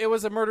 15. It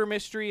was a murder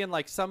mystery, and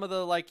like some of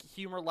the like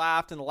humor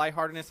laughed and the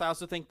lightheartedness. I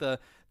also think the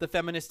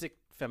feminist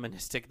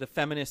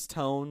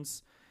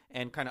tones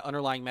and kind of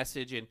underlying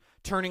message and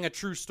turning a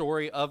true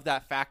story of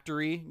that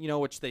factory, you know,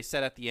 which they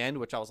said at the end,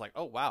 which I was like,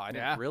 oh wow, I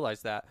didn't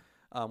realize that.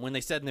 When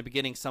they said in the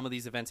beginning some of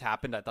these events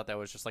happened, I thought that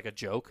was just like a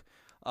joke.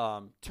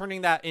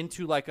 Turning that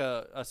into like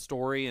a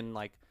story and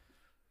like,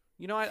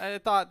 you know, I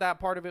thought that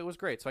part of it was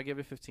great, so I give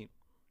it 15.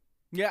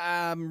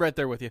 Yeah, I'm right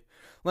there with you.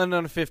 Landing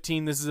on a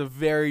 15. This is a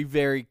very,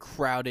 very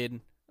crowded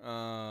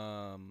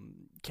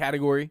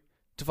category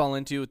to fall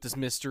into with this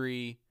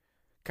mystery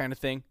kind of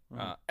thing.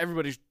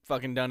 Everybody's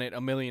fucking done it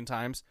a million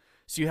times,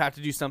 so you have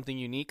to do something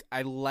unique.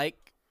 I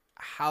like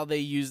how they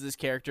use this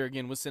character,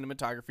 again, with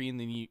cinematography and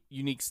the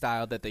unique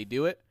style that they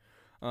do it.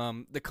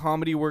 The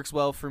comedy works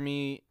well for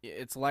me.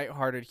 It's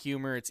lighthearted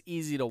humor. It's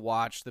easy to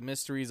watch. The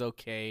mystery's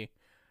okay.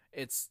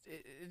 It's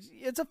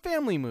a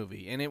family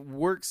movie, and it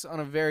works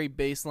on a very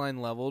baseline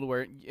level to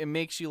where it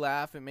makes you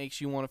laugh. It makes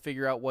you want to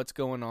figure out what's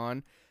going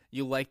on.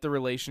 You like the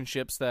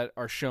relationships that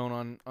are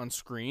shown on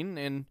screen,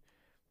 and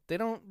they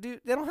don't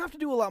have to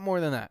do a lot more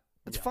than that.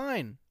 It's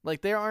fine.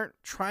 Like, they aren't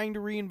trying to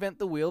reinvent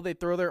the wheel. They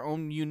throw their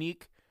own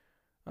unique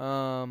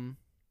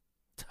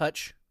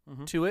touch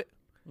to it,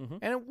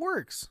 and it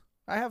works.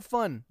 I have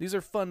fun. These are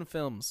fun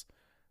films.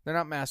 They're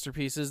not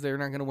masterpieces. They're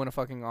not going to win a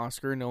fucking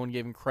Oscar. No one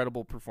gave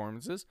incredible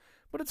performances,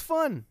 but it's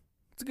fun.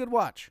 It's a good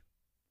watch.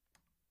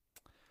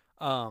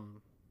 I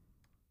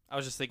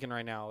was just thinking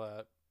right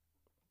now,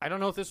 I don't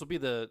know if this will be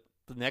the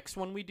next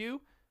one we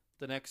do,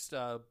 the next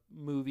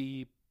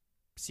movie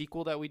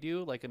sequel that we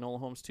do, like Enola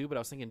Holmes 2, but I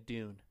was thinking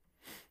Dune,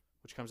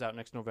 which comes out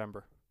next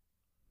November.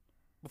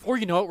 Before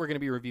you know it, we're going to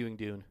be reviewing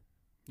Dune.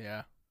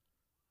 Yeah.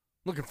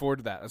 Looking forward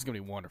to that. That's going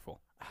to be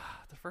wonderful.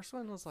 The first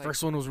one was like...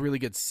 First one was really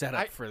good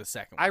setup for the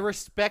second one. I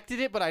respected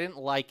it, but I didn't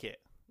like it.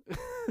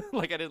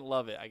 Like, I didn't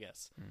love it, I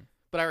guess.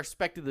 But I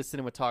respected the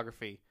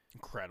cinematography.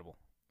 Incredible.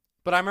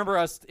 But I remember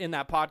us in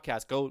that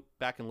podcast, go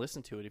back and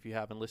listen to it if you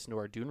haven't listened to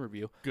our Dune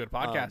review. Good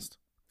podcast.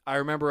 I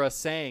remember us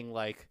saying,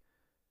 like...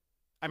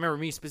 I remember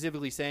me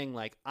specifically saying,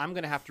 like, I'm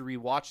going to have to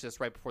rewatch this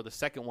right before the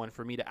second one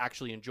for me to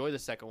actually enjoy the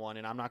second one,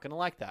 and I'm not going to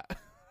like that.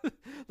 That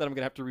I'm going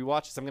to have to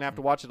rewatch this. I'm going to have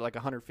to watch it at like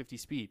 150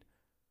 speed.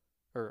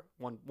 Or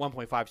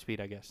 1.5 speed,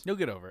 I guess. You'll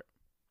get over it.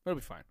 It'll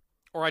be fine.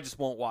 Or I just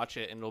won't watch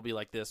it, and it'll be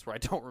like this, where I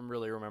don't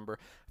really remember.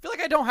 I feel like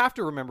I don't have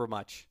to remember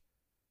much.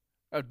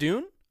 Oh,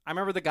 Dune? I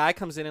remember the guy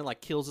comes in and, like,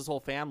 kills his whole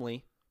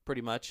family,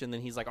 pretty much, and then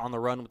he's, like, on the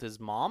run with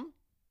his mom.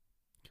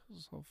 Kills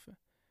his whole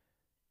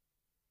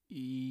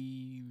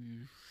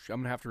I'm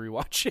going to have to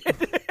rewatch it.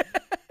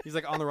 He's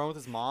like on the run with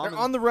his mom. They're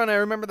on the run. I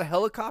remember the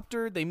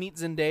helicopter. They meet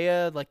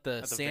Zendaya, like the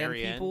at the sand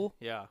very people.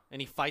 End. Yeah,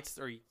 and he fights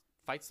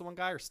the one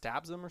guy or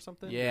stabs him or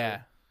something.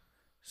 Yeah,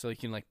 so he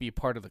can like be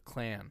part of the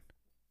clan.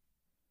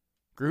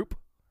 Group?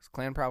 Is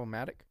clan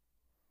problematic?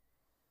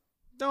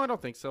 No, I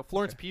don't think so.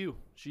 Florence Pugh,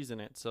 she's in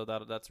it, so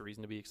that's a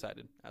reason to be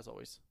excited, as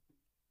always.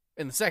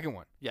 In the second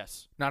one,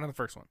 Yes, not in the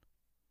first one.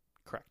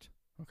 correct.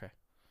 Okay,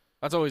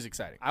 that's always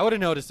exciting. I would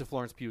have noticed if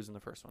Florence Pugh was in the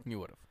first one. You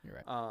would have.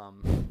 You're right.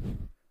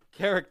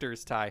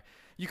 Characters, Ty.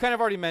 You kind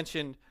of already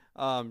mentioned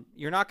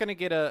you're not going to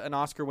get an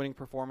Oscar-winning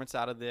performance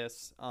out of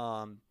this, but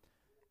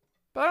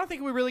I don't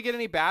think we really get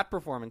any bad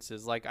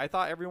performances. Like, I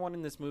thought everyone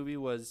in this movie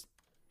was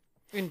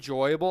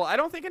enjoyable. I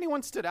don't think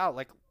anyone stood out.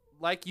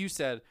 Like you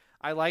said,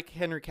 I like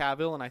Henry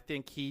Cavill, and I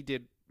think he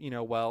did,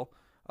 well.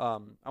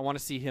 I want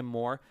to see him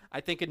more. I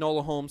think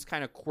Enola Holmes'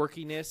 kind of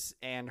quirkiness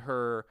and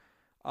her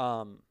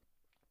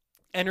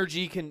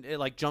energy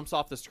jumps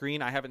off the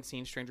screen. I haven't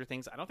seen Stranger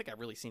Things. I don't think I've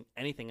really seen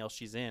anything else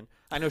she's in.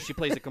 I know she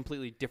plays a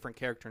completely different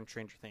character in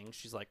Stranger Things.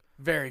 She's like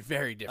very,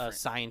 very different. A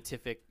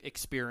scientific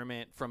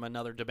experiment from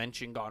another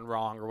dimension gone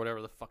wrong, or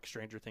whatever the fuck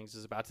Stranger Things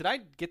is about. Did I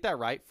get that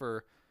right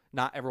for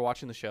not ever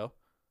watching the show?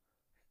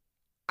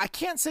 I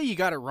can't say you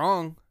got it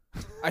wrong.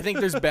 I think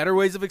there's better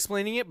ways of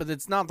explaining it, but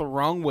it's not the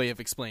wrong way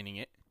of explaining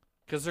it.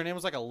 Because her name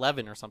was like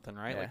 11 or something,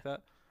 right? Yeah. Like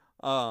that.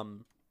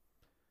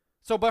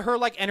 But her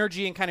like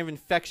energy and kind of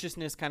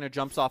infectiousness kind of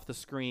jumps off the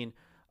screen.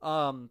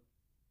 The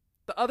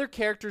other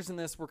characters in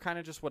this were kind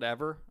of just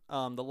whatever.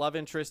 The love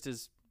interest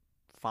is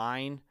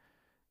fine.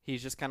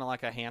 He's just kind of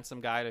like a handsome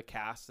guy to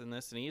cast in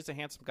this, and he's a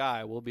handsome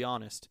guy, we'll be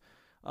honest.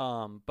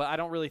 But I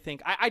don't really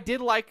think I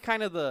did like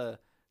kind of the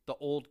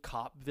old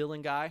cop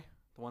villain guy,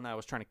 the one that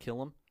was trying to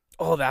kill him.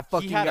 Oh, that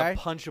fucking guy. He had a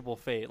punchable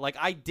face. Like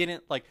I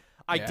didn't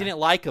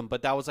like him,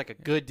 but that was like a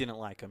good didn't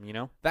like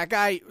him, That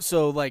guy,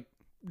 so like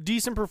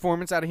decent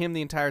performance out of him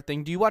the entire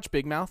thing. Do you watch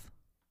Big Mouth?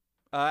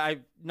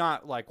 I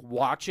not like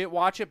watch it,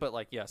 but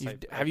like yes.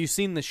 Have you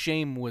seen The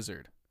Shame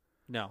Wizard?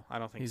 No, I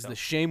don't think He's so. the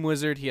Shame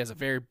Wizard. He has a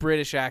very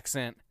British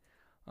accent.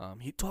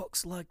 He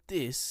talks like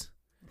this.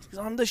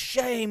 I'm the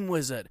Shame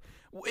Wizard.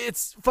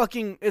 It's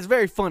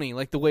very funny,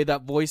 like the way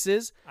that voice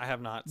is. I have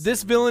not.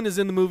 This villain is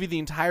in the movie the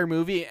entire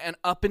movie, and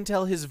up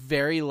until his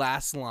very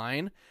last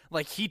line,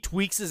 like he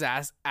tweaks his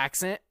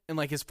accent in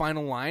like his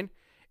final line.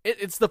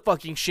 It's the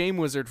fucking Shame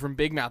Wizard from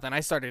Big Mouth, and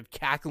I started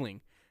cackling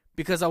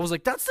because I was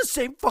like, that's the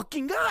same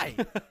fucking guy.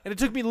 And it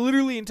took me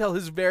literally until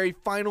his very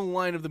final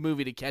line of the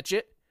movie to catch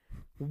it.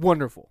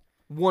 Wonderful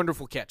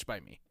catch by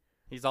me.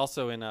 He's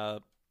also in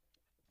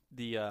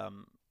the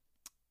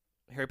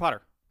Harry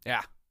Potter. Yeah,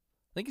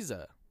 I think he's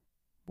a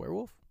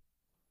werewolf.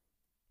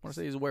 I want to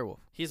say he's a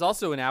werewolf. He's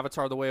also in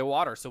Avatar: The Way of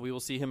Water, so we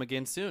will see him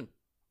again soon.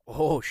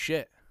 Oh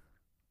shit,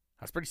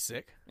 that's pretty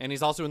sick. And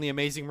he's also in The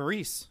Amazing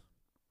Maurice,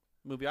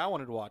 movie I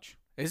wanted to watch.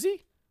 Is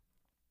he?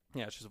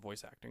 Yeah, it's just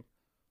voice acting.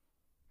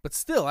 But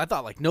still, I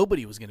thought like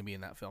nobody was going to be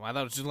in that film. I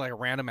thought it was just like a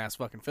random ass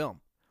fucking film.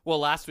 Well,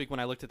 last week when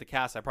I looked at the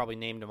cast, I probably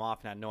named him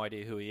off and had no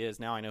idea who he is.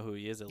 Now I know who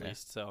he is at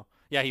least. So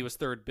yeah, he was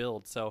third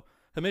billed. So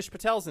Hamish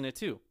Patel's in it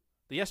too,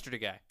 the Yesterday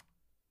guy.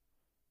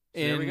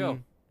 So there we go.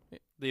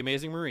 The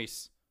Amazing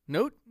Maurice.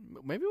 Note,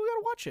 maybe we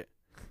gotta watch it.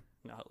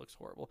 No, it looks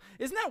horrible.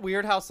 Isn't that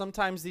weird how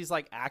sometimes these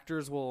like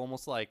actors will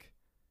almost like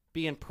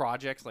be in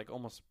projects like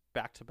almost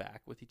back to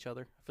back with each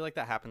other? I feel like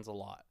that happens a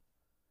lot.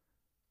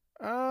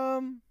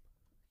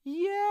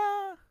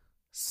 Yeah,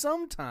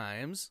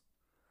 sometimes.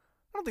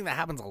 I don't think that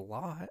happens a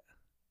lot.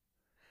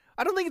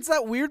 I don't think it's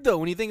that weird though.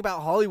 When you think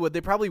about Hollywood,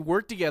 they probably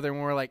work together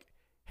and we're like,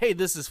 hey,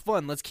 this is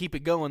fun. Let's keep it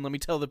going. Let me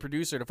tell the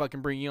producer to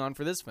fucking bring you on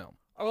for this film.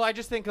 Well, I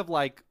just think of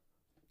like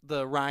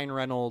the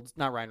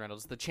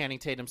the Channing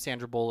Tatum,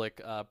 Sandra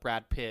Bullock,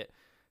 Brad Pitt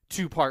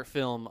 2-part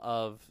film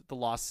of The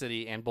Lost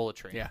City and Bullet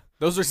Train. Yeah,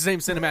 those are the same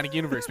cinematic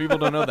universe. People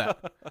don't know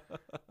that.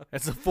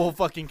 It's a full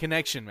fucking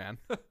connection, man.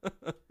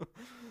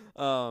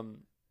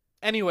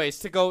 Anyways,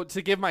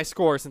 to give my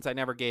score since I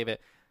never gave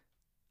it,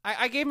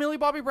 I gave Millie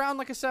Bobby Brown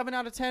like a 7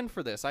 out of 10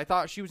 for this. I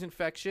thought she was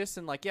infectious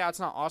and like, yeah, it's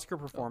not Oscar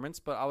performance,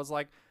 but I was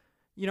like,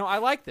 I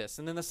like this.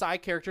 And then the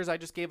side characters, I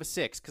just gave a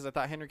 6 because I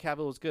thought Henry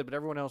Cavill was good, but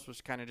everyone else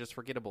was kind of just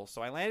forgettable.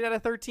 So I landed at a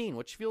 13,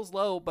 which feels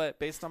low, but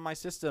based on my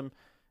system,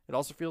 it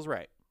also feels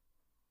right.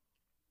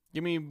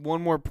 Give me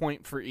one more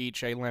point for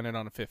each. I landed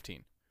on a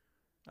 15.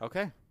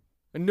 Okay.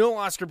 No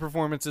Oscar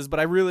performances, but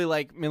I really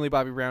like Millie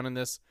Bobby Brown in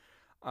this.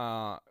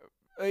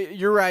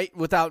 You're right,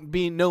 without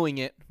knowing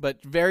it,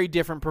 but very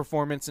different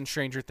performance in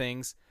Stranger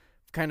Things.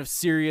 Kind of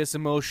serious,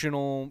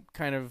 emotional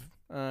kind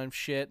of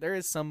shit. There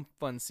is some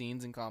fun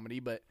scenes in comedy,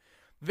 but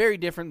very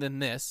different than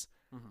this.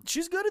 Mm-hmm.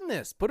 She's good in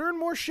this. Put her in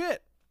more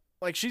shit.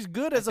 Like, she's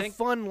good as a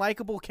fun,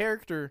 likable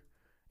character,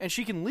 and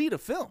she can lead a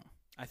film.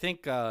 I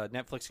think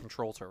Netflix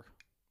controls her.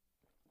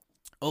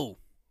 Oh.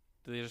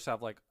 Do they just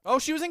have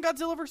she was in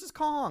Godzilla vs.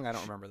 Kong. I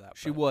don't remember that.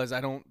 She was. I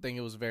don't think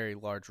it was a very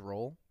large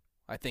role.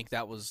 I think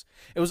it was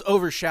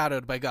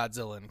overshadowed by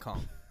Godzilla and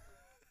Kong.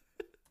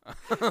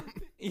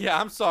 Yeah,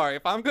 I'm sorry.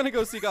 If I'm going to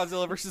go see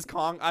Godzilla vs.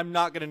 Kong, I'm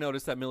not going to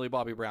notice that Millie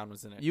Bobby Brown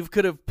was in it. You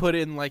could have put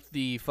in like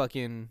the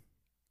fucking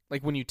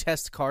like when you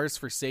test cars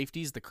for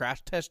safeties, the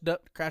crash test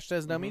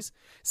dummies,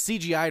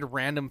 CGI'd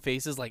random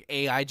faces, like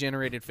AI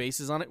generated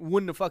faces on it.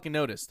 Wouldn't have fucking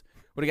noticed.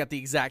 Would have got the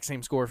exact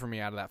same score for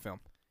me out of that film.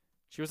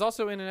 She was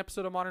also in an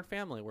episode of Modern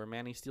Family where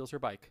Manny steals her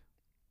bike.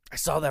 I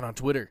saw that on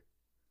Twitter.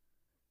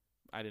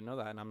 I didn't know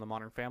that, and I'm the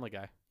Modern Family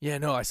guy. Yeah,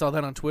 no, I saw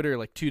that on Twitter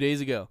like 2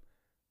 days ago.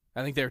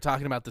 I think they were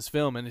talking about this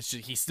film, and it's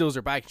just, he steals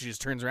her bike, and she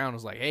just turns around and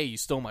was like, "Hey, you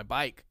stole my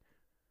bike."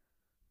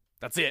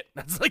 That's it.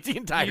 That's like the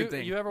entire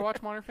thing. You ever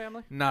watch Modern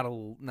Family? Not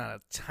a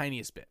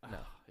tiniest bit. No,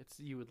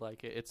 You would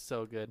like it. It's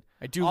so good.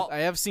 I do. I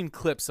have seen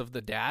clips of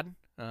the dad.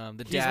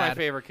 He's my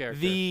favorite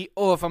character.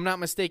 If I'm not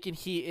mistaken,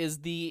 he is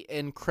the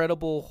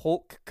Incredible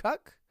Hulk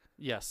cuck.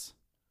 Yes,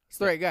 it's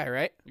the right guy,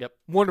 right? Yep.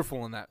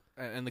 Wonderful in that.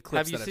 And the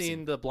clips. Have you that I've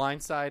seen the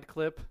Blind Side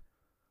clip?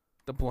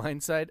 The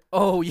Blind Side?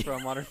 Oh yeah.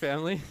 From Modern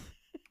Family.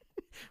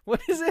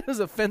 What is it? It was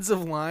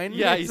offensive line.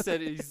 Yeah, he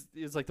said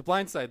he's like The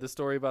Blind Side, the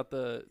story about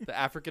the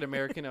African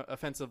American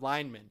offensive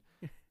lineman,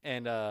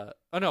 and the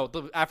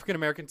African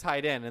American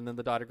tight end, and then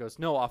the daughter goes,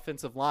 "No,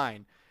 offensive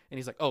line," and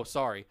he's like, "Oh,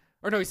 sorry."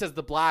 Or no, he says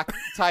the black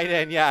tight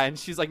end, yeah, and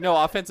she's like, "No,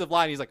 offensive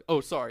line." He's like,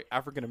 "Oh, sorry,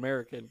 African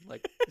American."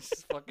 Like, it's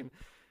just fucking.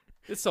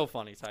 It's so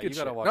funny, Ty. You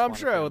gotta watch. No, I'm Modern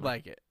sure Family. I would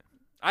like it.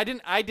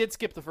 I did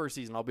skip the first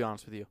season. I'll be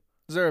honest with you.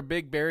 Is there a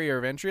big barrier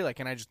of entry? Like,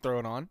 can I just throw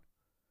it on?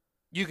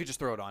 You could just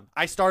throw it on.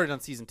 I started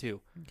on season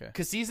 2. Okay.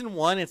 Because season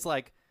 1, it's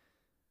like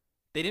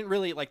they didn't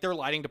really like their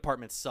lighting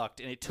department sucked,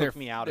 and it took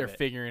me out of it. They're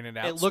figuring it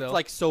out. It looked still?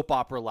 like soap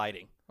opera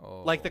lighting.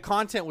 Oh. Like the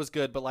content was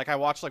good, but like I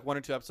watched like 1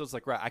 or 2 episodes.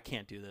 Like, right, I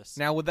can't do this.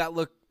 Now, would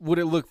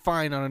it look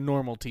fine on a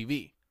normal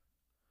TV?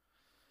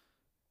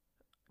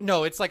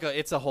 No, it's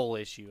a whole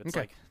issue. It's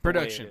Okay. like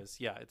Production. The way it is.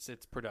 Yeah,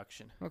 it's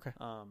production. Okay.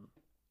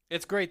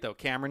 It's great though.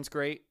 Cameron's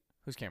great.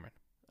 Who's Cameron?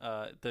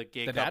 The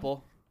gay The dad?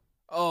 couple.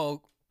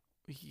 Oh,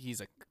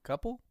 he's a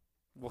couple?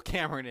 Well,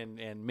 Cameron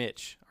and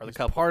Mitch are He's the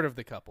couple. part of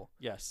the couple.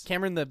 Yes.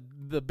 Cameron,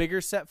 the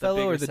bigger set fellow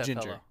bigger or the set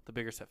ginger? fellow. The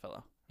bigger set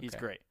fellow. He's Okay.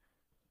 great.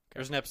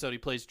 There's an episode he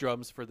plays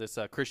drums for this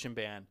Christian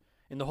band,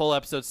 and the whole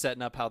episode's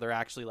setting up how they're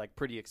actually like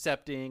pretty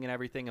accepting and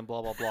everything and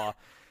blah blah blah.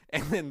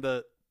 And then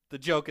the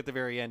joke at the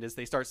very end is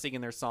they start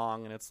singing their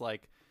song, and it's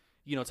like,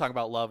 talking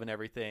about love and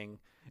everything,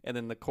 and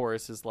then the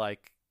chorus is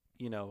like,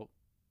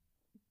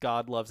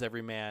 God loves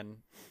every man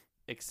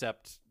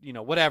except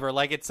whatever.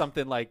 Like it's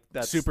something like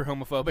that's Super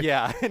homophobic.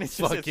 Yeah, and it's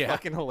just Fuck yeah.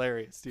 fucking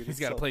hilarious, dude. He's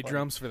got to play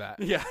drums for that.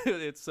 Yeah,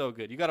 it's so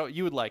good.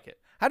 You would like it.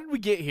 How did we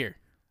get here?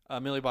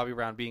 Millie Bobby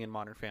Brown being in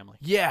Modern Family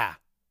Yeah.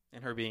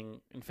 and her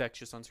being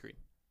infectious on screen.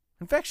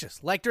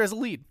 Infectious. Liked her as a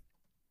lead.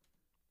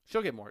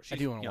 She'll get more. I She's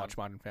do want to young. watch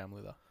Modern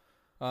Family,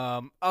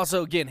 though.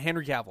 Also, again,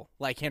 Henry Cavill.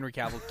 Like Henry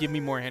Cavill. Give me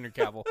more Henry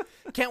Cavill.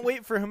 Can't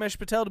wait for Himesh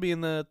Patel to be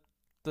in the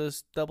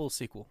double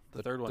sequel.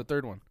 The third one. The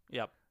third one.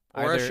 Yep.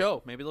 Or a Either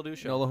show. Maybe they'll do a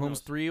show. Enola Who Holmes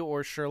knows? 3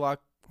 or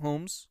Sherlock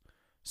Holmes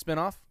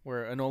spinoff,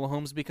 where Enola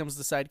Holmes becomes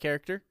the side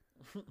character.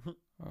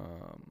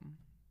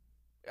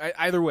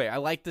 Either way, I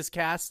like this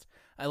cast.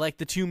 I like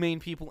the 2 main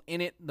people in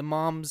it. The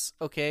mom's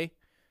okay.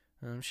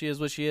 She is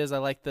what she is. I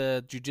like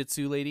the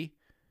jiu-jitsu lady.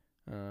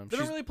 They She's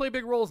don't really play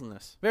big roles in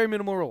this. very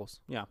minimal roles.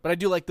 Yeah. But I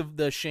do like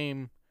the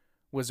shame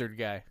wizard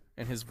guy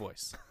and his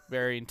voice.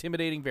 Very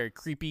intimidating, very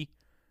creepy.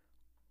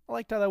 I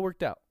liked how that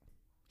worked out.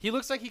 He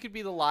looks like he could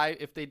be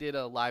if they did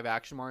a live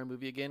action Mario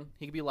movie again,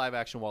 he could be live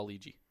action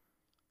Waluigi.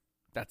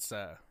 That's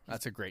a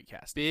great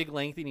cast. Big,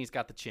 lengthy, and he's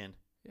got the chin.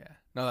 Yeah.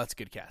 No, that's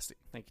good casting.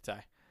 Thank you,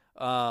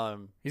 Ty.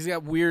 He's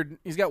got weird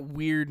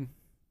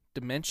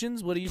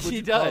dimensions. What do you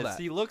He call does. that?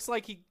 He looks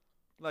like he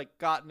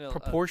got in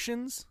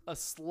Proportions? a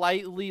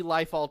slightly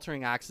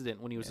life-altering accident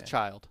when he was a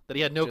child that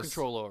he had no Just-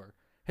 control over.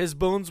 His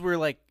bones were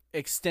like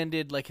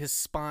extended, like his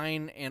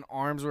spine and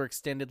arms were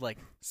extended like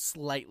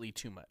slightly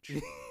too much.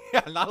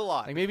 Yeah, not a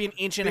lot. Like maybe an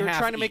inch and They a were half.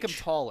 trying to make him each.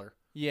 taller.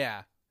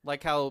 Yeah.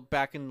 Like how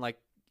back in like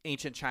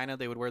ancient China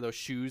they would wear those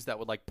shoes that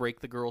would like break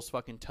the girl's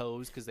fucking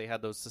toes because they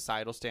had those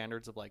societal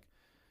standards of like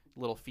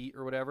little feet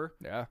or whatever.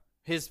 Yeah.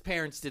 His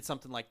parents did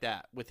something like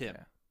that with him.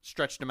 Yeah.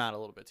 Stretched him out a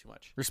little bit too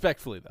much.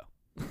 Respectfully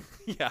though.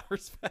 Yeah,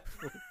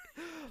 respectfully.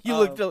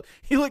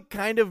 He looked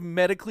kind of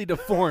medically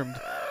deformed.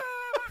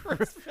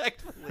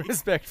 Respectfully.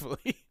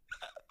 Respectfully.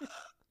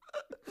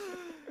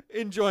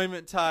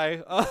 Enjoyment,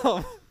 Ty.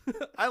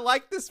 I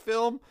like this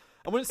film.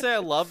 I wouldn't say I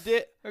loved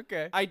it.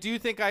 Okay. I do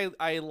think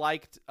I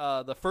liked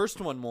the first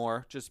one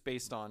more, just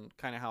based on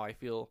kind of how I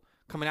feel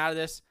coming out of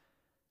this.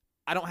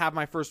 I don't have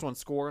my first one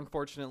score,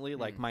 unfortunately,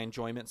 like my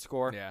enjoyment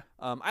score. Yeah.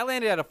 I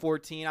landed at a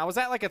 14. I was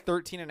at like a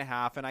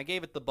 13.5, and I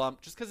gave it the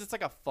bump just because it's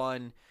like a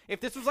fun. If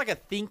this was like a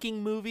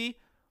thinking movie,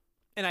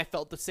 and I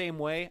felt the same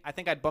way, I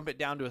think I'd bump it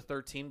down to a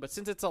 13. But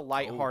since it's a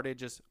lighthearted,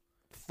 just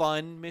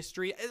fun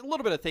mystery, a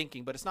little bit of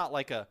thinking, but it's not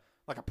like a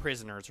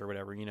Prisoners or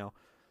whatever,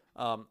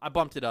 I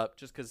bumped it up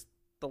just because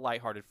the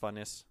lighthearted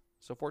funness.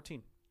 So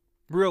 14.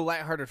 Real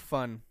lighthearted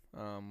fun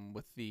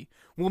with the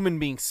woman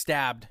being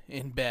stabbed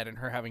in bed and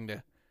her having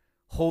to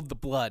hold the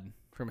blood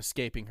from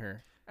escaping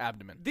her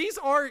abdomen. These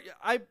are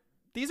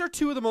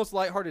 2 of the most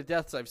lighthearted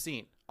deaths I've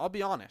seen. I'll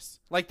be honest.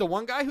 Like the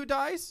one guy who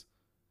dies,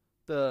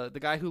 the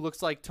guy who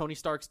looks like Tony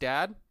Stark's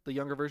dad, the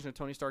younger version of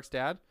Tony Stark's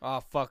dad. Oh,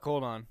 fuck.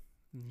 Hold on.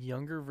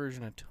 Younger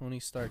version of Tony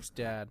Stark's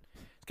dad.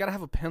 He's got to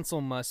have a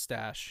pencil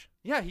mustache.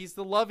 Yeah, he's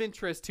the love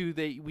interest who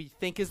we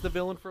think is the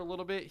villain for a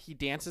little bit. He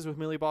dances with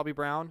Millie Bobby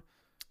Brown.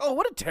 Oh,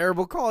 what a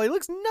terrible call. He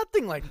looks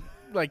nothing like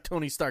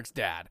Tony Stark's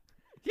dad.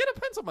 He had a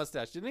pencil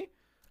mustache, didn't he?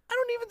 I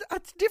don't even...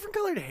 It's different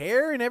colored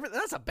hair and everything.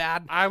 That's a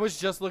bad... I was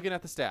just looking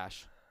at the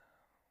stash.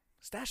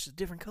 Stash is a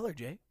different color,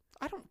 Jay.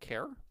 I don't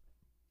care.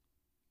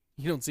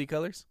 You don't see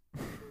colors?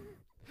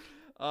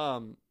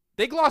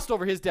 They glossed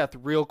over his death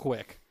real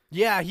quick.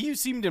 Yeah, he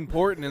seemed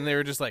important, and they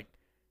were just like,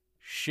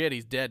 shit,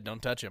 he's dead.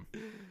 Don't touch him.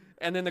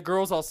 And then the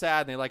girl's all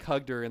sad, and they, like,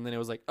 hugged her, and then it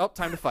was like, oh,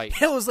 time to fight.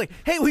 It was like,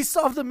 hey, we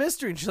solved the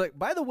mystery. And she's like,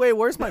 by the way,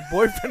 where's my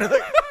boyfriend? I'm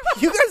like,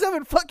 you guys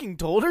haven't fucking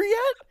told her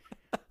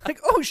yet? Like,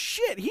 oh,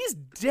 shit, he's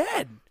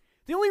dead.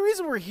 The only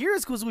reason we're here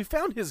is because we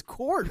found his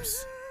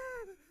corpse.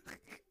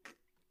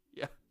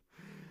 Yeah.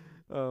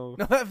 Oh.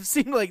 No, it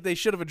seemed like they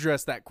should have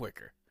addressed that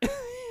quicker.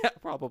 Yeah,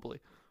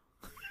 probably.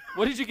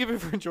 What did you give it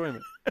for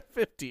enjoyment?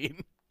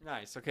 15.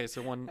 Nice. Okay,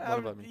 so one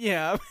above me.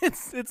 Yeah,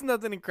 it's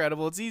nothing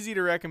incredible. It's easy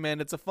to recommend.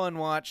 It's a fun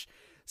watch.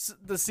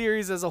 The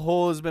series as a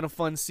whole has been a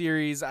fun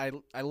series. I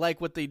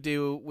like what they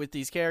do with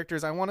these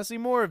characters. I want to see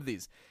more of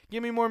these.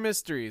 Give me more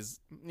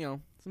mysteries. You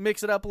know,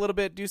 mix it up a little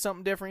bit. Do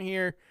something different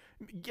here.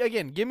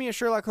 Again, give me a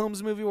Sherlock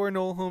Holmes movie where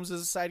Noel Holmes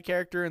is a side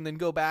character, and then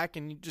go back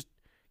and just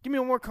give me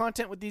more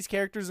content with these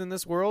characters in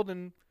this world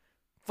and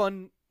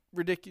fun,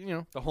 ridiculous. You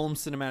know, The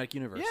Holmes Cinematic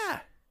Universe. yeah,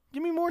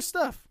 give me more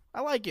stuff.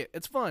 I like it.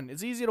 It's fun.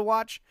 It's easy to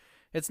watch.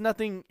 It's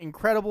nothing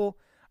incredible.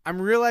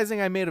 I'm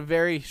realizing I made a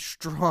very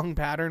strong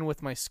pattern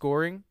with my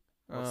scoring.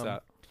 What's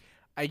that?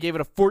 I gave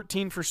it a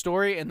 14 for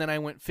story, and then I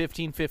went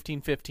 15,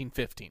 15, 15,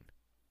 15.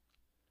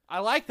 I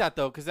like that,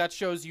 though, because that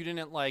shows you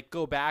didn't, like,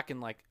 go back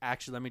and, like,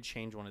 actually, let me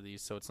change one of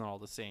these so it's not all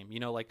the same. You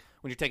know, like,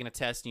 when you're taking a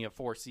test and you have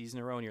 4 C's in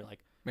a row and you're like...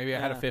 Maybe I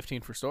had a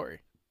 15 for story.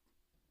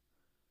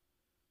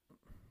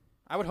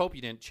 I would hope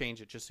you didn't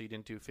change it just so you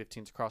didn't do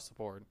 15s across the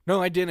board.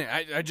 No, I didn't.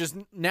 I just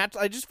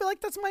feel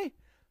like that's my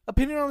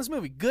opinion on this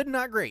movie. Good,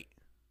 not great.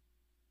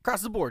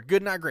 Across the board,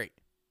 good, not great.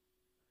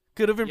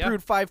 Could have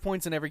improved 5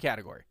 points in every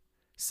category.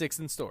 6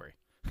 in story.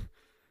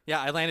 Yeah,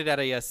 I landed at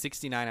a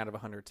 69 out of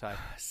 100 tie.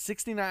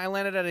 69. I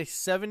landed at a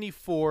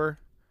 74,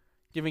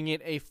 giving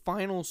it a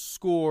final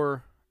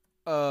score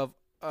of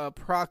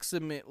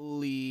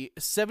approximately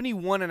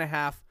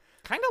 71.5.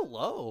 Kind of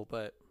low,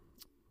 but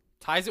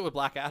ties it with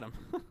Black Adam.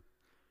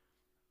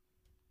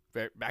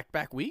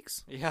 Back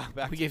weeks? Yeah,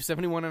 We gave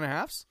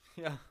 71.5s?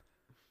 Yeah.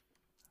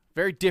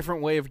 Very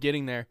different way of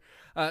getting there.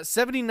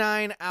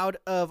 79 out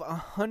of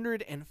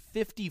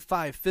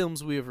 155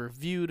 films we have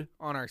reviewed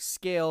on our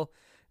scale.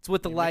 It's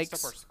with the You likes.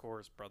 mixed up our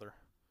scores, brother.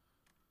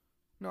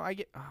 No,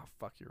 oh,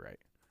 fuck, you're right.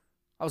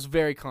 I was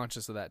very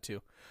conscious of that,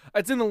 too.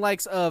 It's in the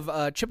likes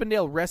of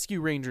Chippendale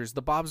Rescue Rangers,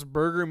 the Bob's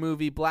Burger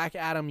movie, Black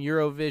Adam,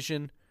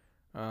 Eurovision,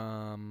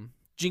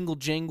 Jingle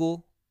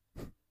Jangle,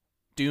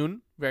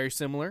 Dune, very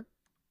similar.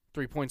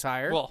 3 points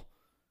higher. Well,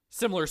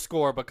 similar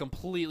score, but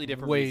completely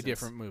different Way reasons.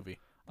 different movie.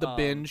 The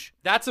Binge.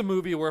 That's a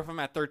movie where if I'm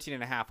at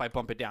 13.5, I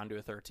bump it down to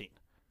a 13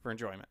 for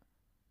enjoyment.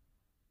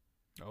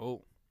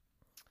 Oh.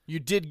 You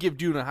did give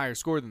Dune a higher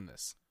score than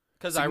this.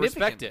 Because I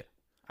respect Significantly. it.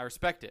 I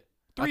respect it.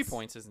 3 That's-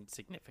 points isn't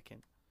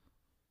significant.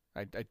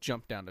 I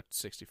jumped down to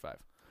 65.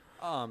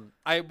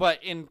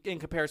 But in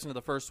comparison to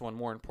the first one,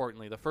 more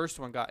importantly, the first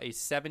one got a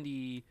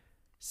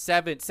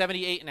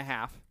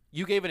 78.5.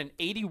 You gave it an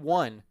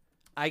 81.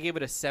 I gave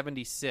it a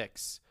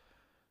 76.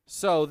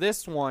 So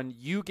this one,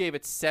 you gave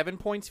it 7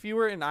 points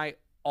fewer, and I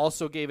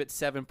also gave it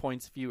 7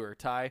 points fewer.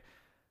 Ty,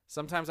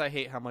 sometimes I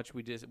hate how much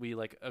we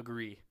like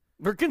agree.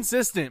 We're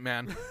consistent,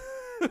 man.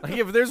 Like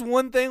if there's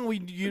one thing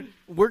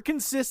we're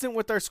consistent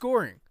with our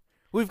scoring.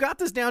 We've got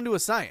this down to a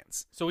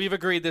science. So we've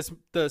agreed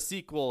the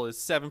sequel is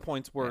 7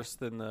 points worse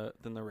than the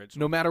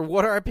original. No matter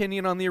what our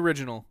opinion on the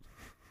original,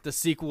 the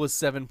sequel is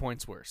 7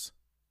 points worse.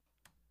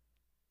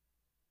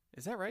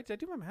 Is that right? Did I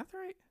do my math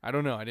right? I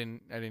don't know. I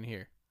didn't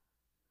hear.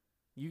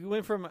 You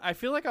went from, I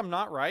feel like I'm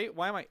not right.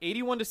 Why am I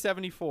 81 to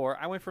 74?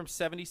 I went from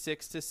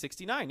 76 to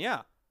 69.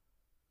 Yeah.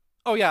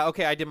 Oh, yeah.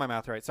 Okay. I did my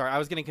math right. Sorry. I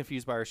was getting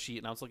confused by our sheet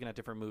and I was looking at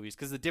different movies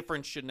because the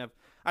difference shouldn't have,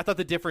 I thought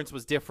the difference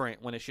was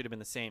different when it should have been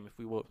the same if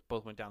we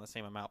both went down the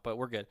same amount, but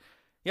we're good.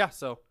 Yeah.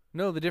 So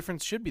No, the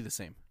difference should be the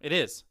same. it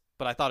is,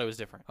 but I thought it was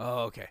different.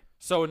 Oh, okay.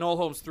 So Enola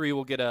Holmes 3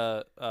 will get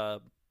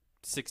a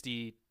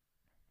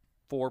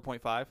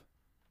 64.5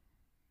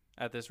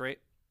 at this rate.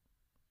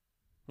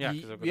 Yeah.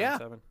 Because it'll go down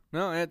 7.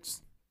 No,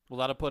 it's... Well,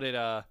 that'll put it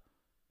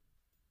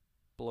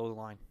below the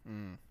line.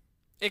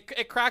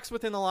 It cracks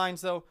within the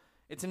lines, though.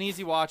 It's an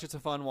easy watch. It's a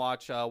fun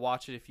watch.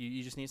 Watch it if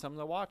you just need something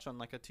to watch on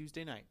like a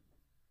Tuesday night.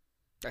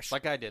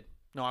 Like I did.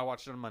 No, I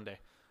watched it on Monday.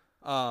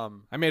 I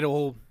made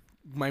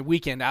my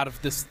weekend out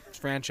of this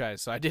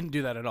franchise, so I didn't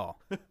do that at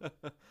all.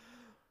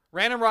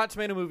 Random Rotten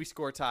Tomato movie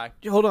score tie.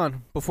 Hold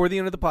on. Before the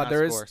end of the pod,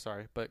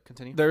 Sorry, but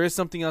continue. there is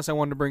something else I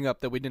wanted to bring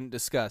up that we didn't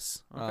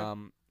discuss. Okay.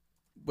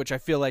 Which I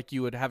feel like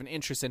you would have an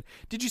interest in.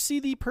 Did you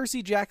see the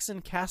Percy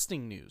Jackson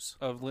casting news?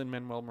 Of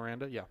Lin-Manuel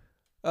Miranda? Yeah.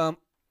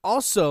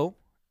 Also,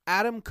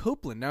 Adam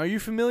Copeland. Now, are you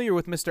familiar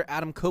with Mr.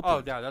 Adam Oh,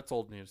 Copeland? yeah, that's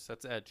old news.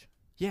 That's Edge.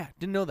 Yeah,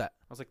 didn't know that.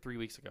 That was like 3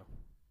 weeks ago.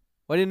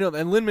 Well, I didn't know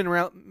that. And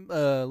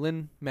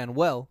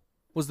Lin-Manuel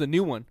was the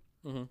new one.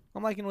 Mm-hmm.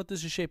 I'm liking what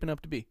this is shaping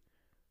up to be.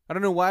 I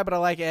don't know why, but I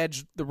like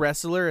Edge, the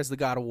wrestler, as the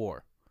God of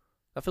War.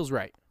 That feels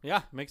right.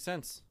 Yeah, makes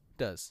sense. It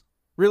does.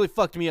 Really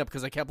fucked me up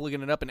because I kept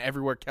looking it up and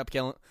everywhere kept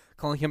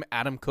calling him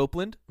Adam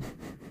Copeland.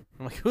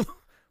 I'm like,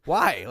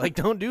 why? Like,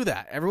 don't do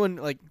that. Everyone,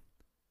 like,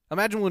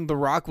 imagine when The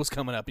Rock was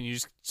coming up and you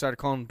just started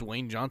calling him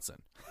Dwayne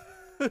Johnson.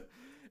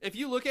 If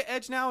you look at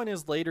Edge now in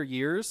his later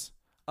years,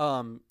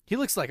 he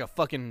looks like a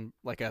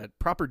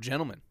proper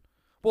gentleman.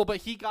 well, but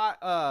he got,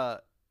 I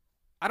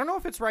don't know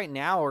if it's right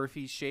now or if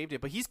he shaved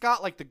it, but he's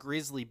got like the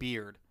grizzly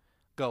beard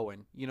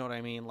going. You know what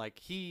I mean? Like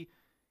he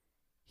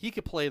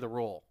could play the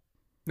role.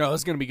 No,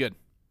 this is going to be good.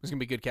 This is going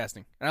to be good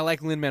casting. And I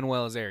like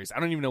Lin-Manuel as Ares. I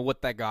don't even know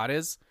what that god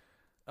is.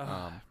 Oh, my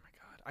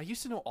God. I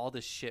used to know all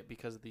this shit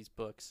because of these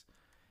books.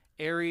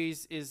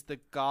 Ares is the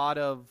god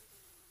of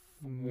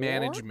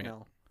Management.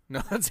 War?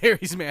 No, that's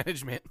Ares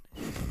management.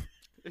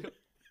 You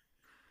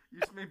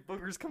just made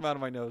boogers come out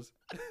of my nose.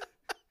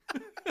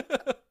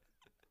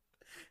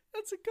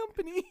 That's a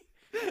company.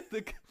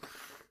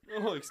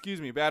 Oh,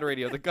 excuse me, bad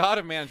radio. The god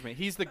of management.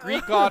 He's the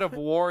Greek god of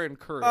war and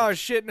courage. Oh,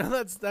 shit. No,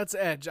 that's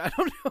Edge. I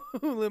don't know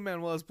who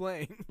Lin-Manuel is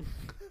playing.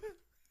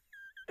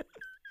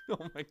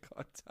 Oh my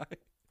God, Ty.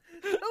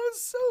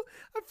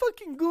 I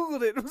fucking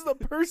Googled it. It was the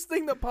first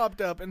thing that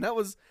popped up, and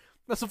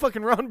that's a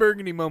fucking Ron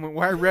Burgundy moment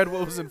where I read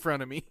what was in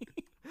front of me.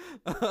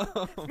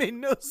 It made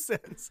no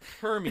sense.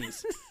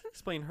 Hermes.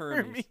 Explain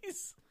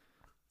Hermes.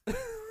 And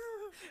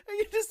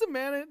you just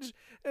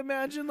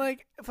imagine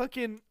like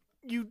fucking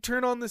you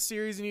turn on the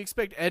series and you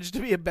expect Edge to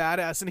be a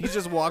badass and he's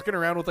just walking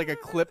around with like a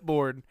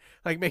clipboard,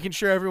 like making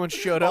sure everyone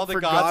showed All up the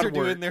for gods God are work.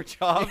 doing their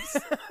jobs.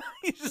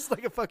 He's just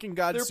like a fucking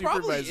god There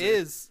supervisor. probably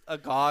is a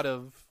god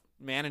of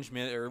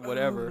management or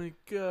whatever. Oh my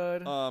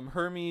God.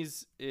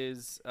 Hermes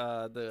is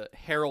the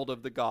herald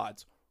of the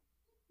gods.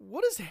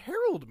 What does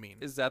herald mean?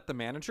 Is that the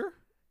manager?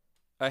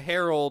 A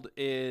herald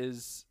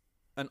is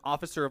an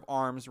officer of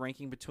arms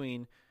ranking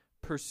between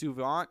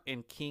pursuivant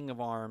and king of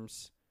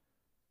arms.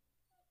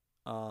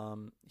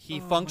 He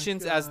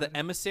functions as the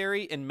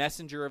emissary and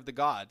messenger of the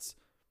gods.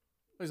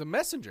 He's a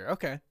messenger.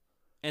 Okay.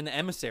 And the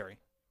emissary.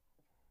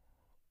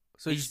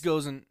 So he just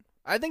goes and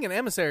I think an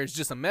emissary is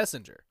just a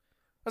messenger.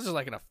 That's just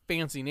like a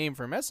fancy name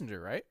for a messenger,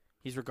 right?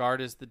 He's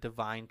regarded as the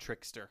divine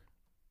trickster.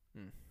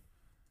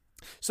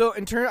 So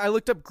in turn, I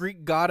looked up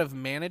Greek god of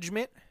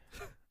management.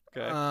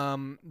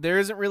 Okay. There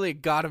isn't really a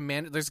god of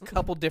man. There's a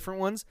couple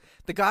different ones.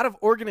 The god of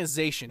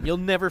organization. You'll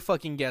never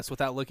fucking guess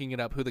without looking it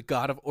up who the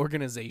god of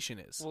organization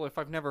is. Well,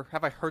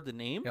 have I heard the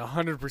name? Yeah,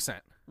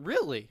 100%.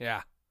 Really?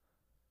 Yeah,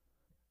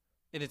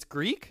 And it's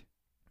Greek?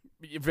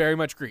 very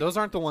much Greek. Those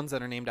aren't the ones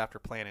that are named after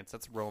planets.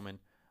 That's Roman.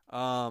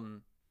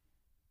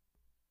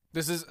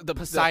 This is the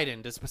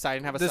Poseidon. Does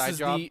Poseidon have a This side is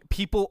job? the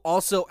people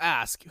also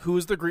ask who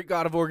is the Greek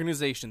god of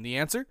organization. The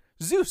answer: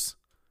 Zeus.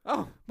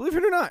 Oh, Believe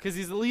it or not. because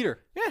he's the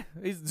leader. Yeah,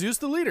 he's Zeus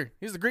the leader.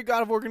 He's the Greek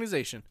god of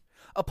organization.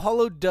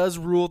 Apollo does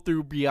rule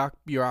through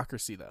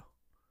bureaucracy, though.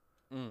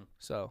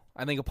 So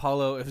I think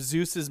Apollo, if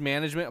Zeus is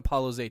management,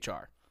 Apollo's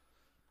HR.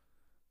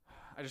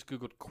 I just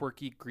googled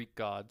quirky Greek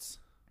gods.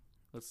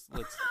 Let's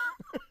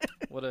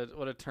what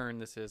a turn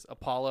this is.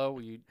 Apollo,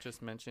 you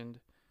just mentioned.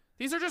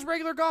 These are just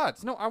regular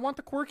gods. No, I want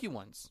the quirky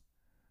ones.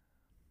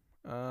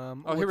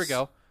 Oh, here we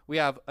go. We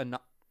have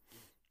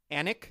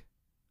Anak,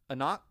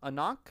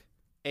 Ananke,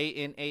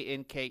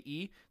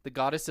 the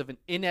goddess of an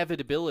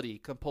inevitability,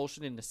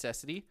 compulsion, and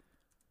necessity.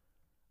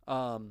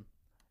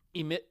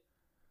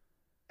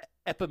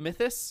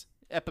 Epimetheus,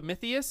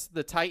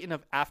 the titan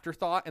of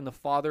afterthought and the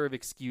father of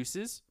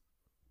excuses.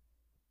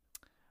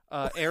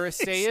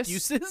 Aristeus.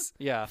 Excuses?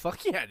 Yeah.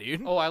 Fuck yeah,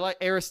 dude. Oh, I like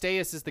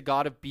Aristeus is the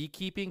god of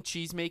beekeeping,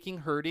 cheese making,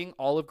 herding,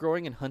 olive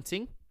growing, and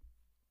hunting.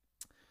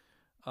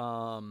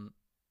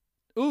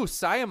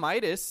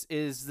 Siamitis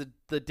is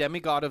the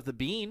demigod of the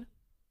bean.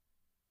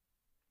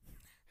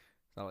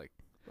 It's not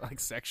like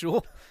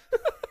sexual.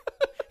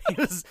 He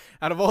was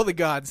out of all the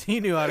gods, he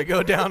knew how to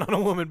go down on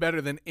a woman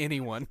better than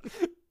anyone.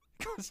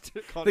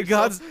 The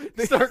gods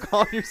start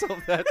calling yourself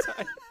that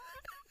time.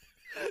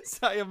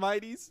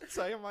 Siamites,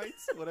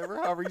 whatever,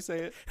 however you say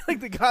it. Like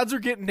the gods were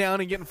getting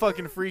down and getting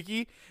fucking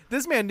freaky.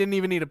 This man didn't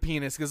even need a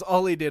penis because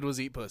all he did was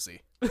eat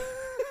pussy.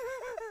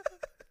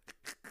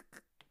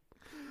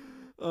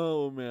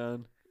 Oh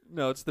man,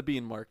 no, it's the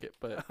bean market,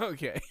 but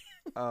Okay.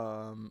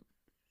 all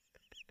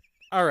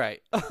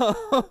right.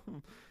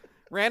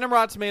 Random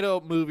Rotten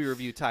Tomato movie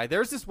review, Ty.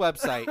 There's this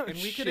website, and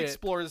we could shit.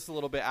 explore this a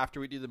little bit after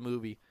we do the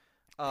movie.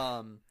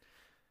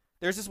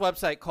 There's this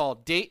website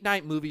called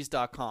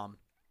datenightmovies.com.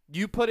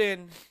 You put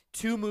in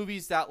 2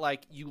 movies that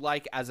you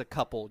like as a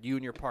couple, you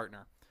and your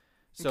partner.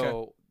 So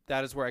Okay.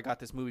 that is where I got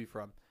this movie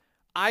from.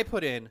 I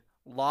put in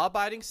Law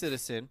Abiding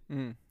Citizen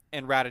and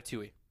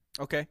Ratatouille.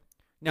 Okay.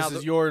 Now this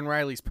is your and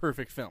Riley's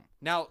perfect film.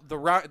 Now the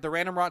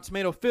Random Rotten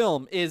Tomato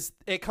film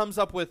comes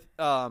up with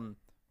 1,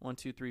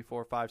 2, 3,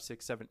 4, 5,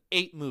 6, 7,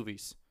 8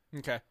 movies.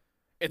 Okay.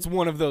 It's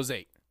one of those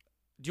 8.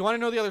 Do you want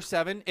to know the other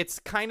 7? It's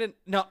kind of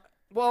no.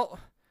 Well,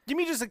 Give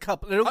me just a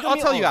couple. I'll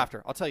tell you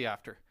after. I'll tell you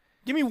after.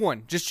 Give me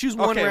one. Just choose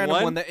one Okay, random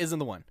one? one that isn't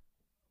the one.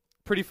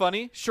 Pretty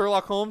funny.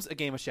 Sherlock Holmes: A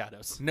Game of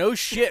Shadows. No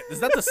shit.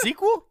 Is that the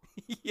sequel?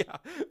 Yeah,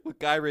 with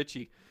Guy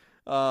Ritchie.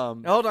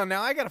 Hold on.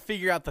 Now I got to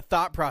figure out the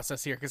thought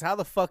process here, because how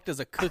the fuck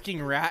does a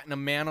cooking rat and a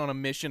man on a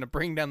mission to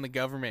bring down the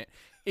government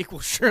equal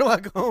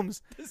Sherlock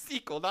Holmes? The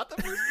sequel, not the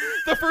first.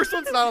 The first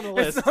one's not on the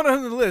list. It's not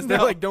on the list. They're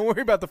No. like, don't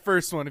worry about the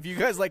first one. If you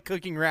guys like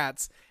cooking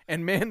rats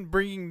and men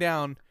bringing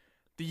down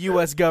the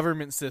U.S.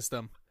 government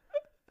system,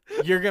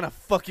 you're going to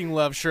fucking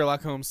love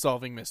Sherlock Holmes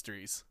solving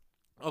mysteries.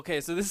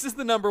 Okay, so this is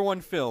the number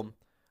one film.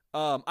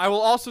 I will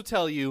also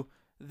tell you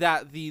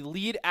that the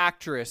lead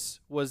actress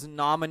was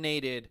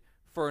nominated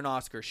for an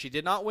Oscar. She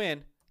did not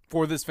win.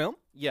 For this film?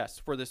 Yes,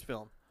 for this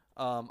film.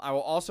 I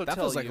will also That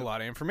tell feels you. like a lot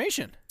of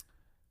information.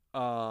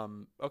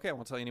 Okay, I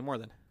won't tell you any more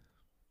then.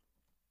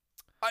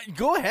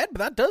 Go ahead, but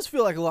that does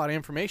feel like a lot of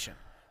information.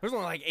 There's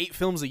only like 8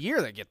 films a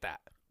year that get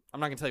that. I'm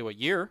not gonna tell you what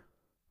year.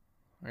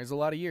 There's a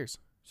lot of years.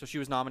 So she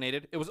was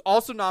nominated. It was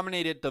also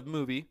nominated, the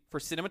movie, for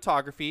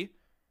cinematography.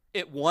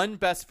 It won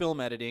Best Film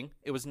Editing.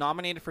 It was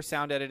nominated for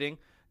sound editing,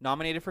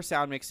 nominated for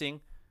sound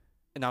mixing,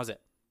 and that was it.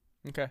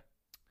 Okay. I'm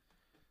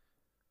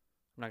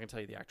not going to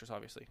tell you the actress,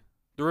 obviously.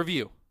 The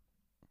review.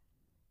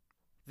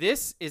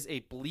 This is a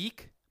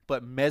bleak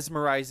but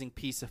mesmerizing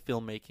piece of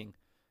filmmaking.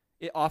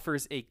 It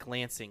offers a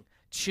glancing,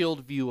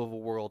 chilled view of a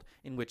world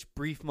in which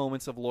brief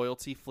moments of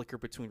loyalty flicker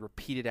between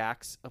repeated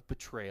acts of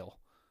betrayal.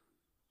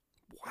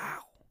 Wow.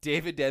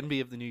 David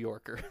Denby of The New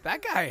Yorker.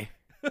 That guy,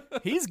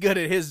 he's good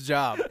at his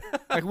job.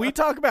 Like, we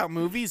talk about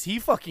movies, he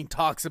fucking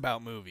talks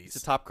about movies.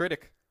 He's a top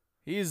critic.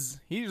 He's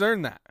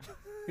earned that.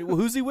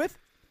 Who's he with?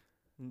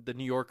 The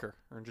New Yorker,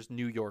 or just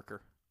New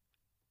Yorker.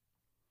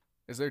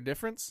 Is there a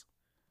difference?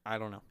 I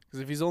don't know.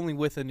 Because if he's only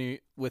with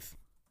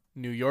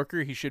New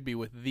Yorker, he should be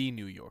with The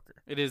New Yorker.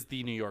 It is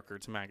The New Yorker.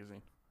 It's a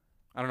magazine.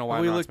 I don't know why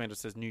Have we Ross looked- Man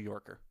just says New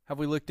Yorker. Have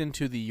we looked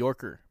into The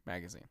Yorker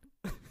magazine?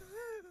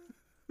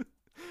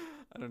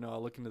 I don't know.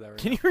 I'll look into that right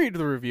Can now. you read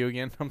the review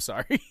again? I'm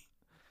sorry.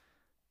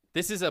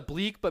 This is a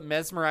bleak but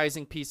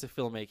mesmerizing piece of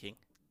filmmaking.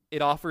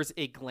 It offers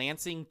a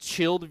glancing,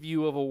 chilled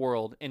view of a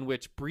world in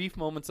which brief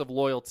moments of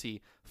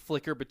loyalty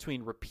flicker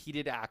between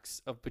repeated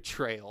acts of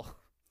betrayal.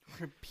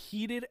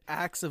 Repeated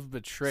acts of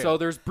betrayal. So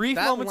there's brief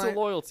That moments line- of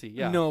loyalty,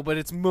 yeah. No, but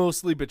it's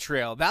mostly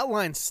betrayal. That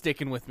line's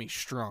sticking with me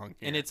strong.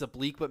 Here. And it's a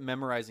bleak but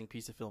memorizing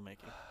piece of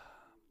filmmaking.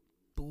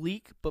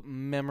 bleak but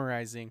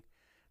memorizing.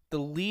 The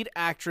lead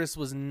actress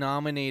was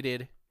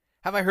nominated.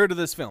 Have I heard of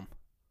this film?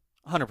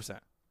 100%.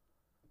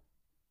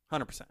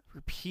 100%.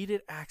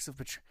 Repeated acts of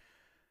betrayal.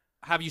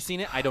 Have you seen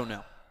it? I don't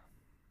know.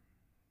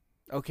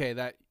 Okay,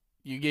 that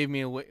you gave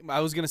me a. I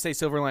was gonna say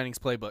Silver Linings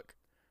Playbook.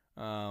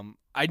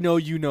 I know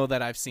you know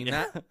that I've seen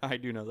that, I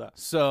do know that.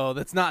 so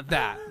that's not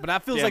that. But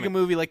that feels Damn like it. a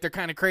movie like they're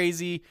kind of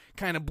crazy,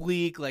 kind of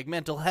bleak, like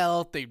mental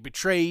health. They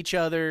betray each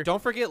other.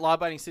 Don't forget Law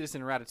Abiding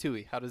Citizen and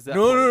Ratatouille. How does that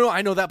No.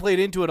 I know that played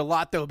into it a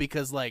lot though,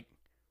 because like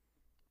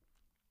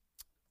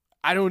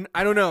I don't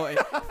know. It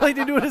played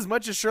into it as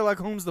much as Sherlock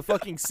Holmes the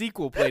fucking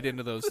sequel played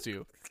into those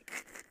two.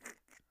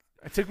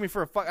 It took me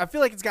for a fuck. I feel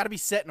like it's got to be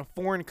set in a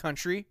foreign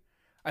country.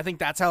 I think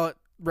that's how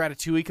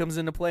Ratatouille comes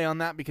into play on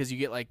that, because you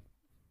get like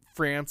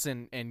France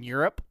and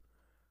Europe.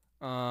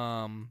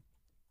 Both.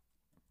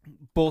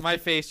 My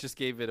face just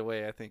gave it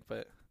away, I think,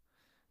 but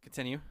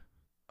continue.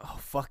 Oh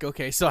fuck.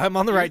 Okay, so I'm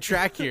on the right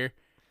track here.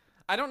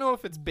 I don't know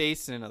if it's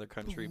based in another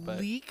country, but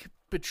Bleak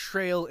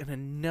betrayal in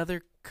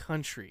another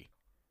country.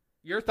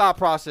 your thought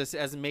process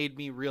has made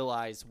me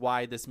realize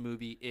why this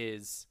movie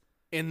is.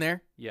 In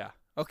there. Yeah.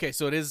 Okay,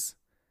 so it is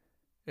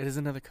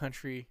another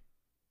country.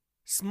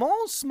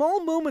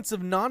 Small moments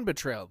of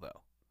non-betrayal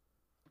though.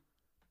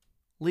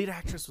 Lead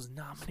actress was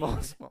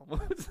nominated. Small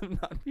moments of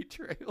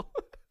non-betrayal.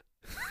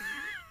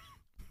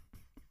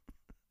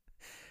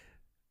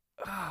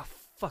 Oh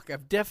fuck,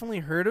 I've definitely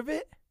heard of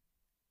it.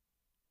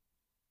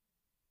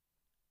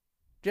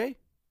 Jay,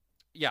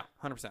 Yeah,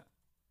 100%.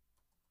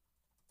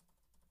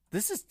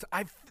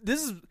 I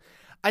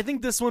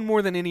think this one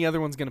more than any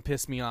other one's gonna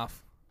piss me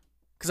off,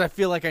 because I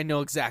feel like I know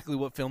exactly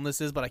what film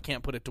this is, but I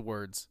can't put it to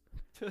words.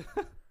 If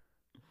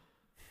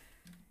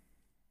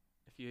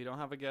you don't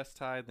have a guess,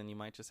 Ty, then you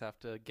might just have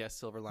to guess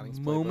Silver Linings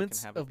Playbook Moments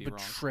and have it of be wrong.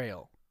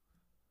 betrayal.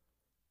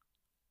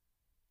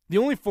 The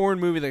only foreign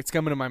movie that's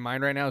coming to my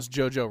mind right now is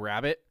Jojo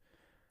Rabbit.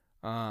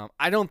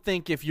 I don't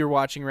think if you're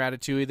watching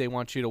Ratatouille, they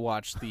want you to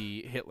watch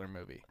the Hitler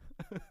movie,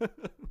 No, the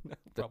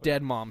probably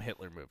Dead Mom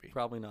Hitler movie.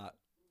 Probably not.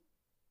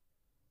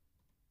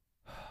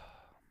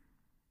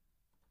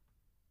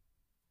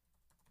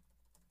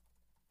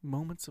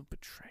 Moments of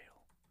betrayal.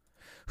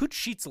 Who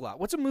cheats a lot?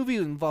 What's a movie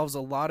that involves a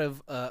lot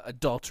of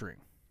adultering?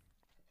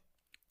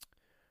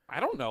 I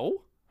don't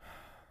know.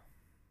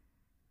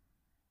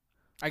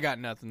 I got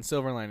nothing.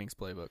 Silver Linings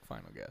Playbook.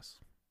 Final guess.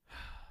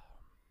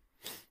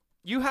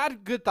 You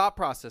had good thought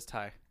process,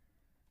 Ty.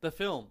 The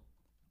film.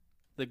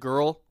 The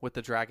Girl with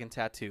the Dragon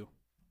Tattoo.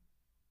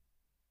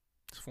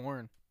 It's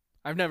foreign.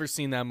 I've never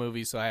seen that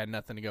movie, so I had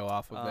nothing to go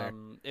off of there.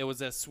 It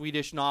was a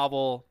Swedish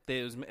novel.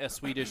 It was a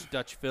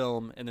Swedish-Dutch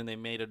film, and then they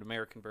made an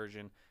American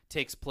version.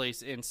 takes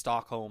place in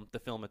Stockholm, the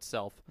film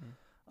itself.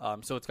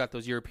 So it's got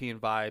those European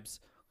vibes.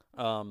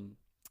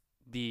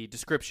 The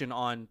description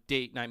on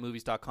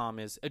datenightmovies.com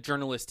is a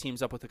journalist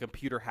teams up with a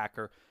computer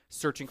hacker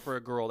searching for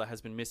a girl that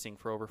has been missing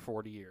for over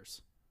 40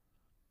 years.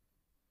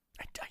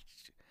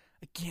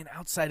 Again,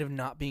 outside of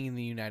not being in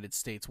the United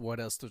States, what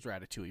else does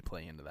Ratatouille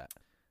play into that?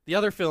 The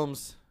other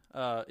films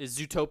is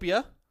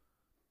Zootopia,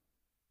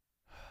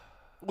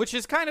 which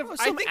is kind of I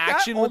Some think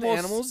action that with almost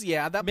animals.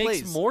 Yeah, that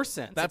makes plays. more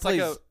sense. That It's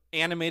plays. like a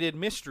animated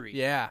mystery.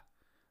 Yeah.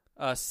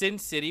 Sin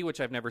City,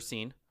 which I've never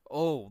seen.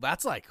 Oh,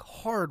 that's like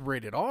hard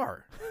rated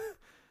R.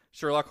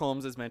 Sherlock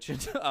Holmes, as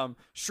mentioned.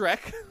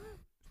 Shrek.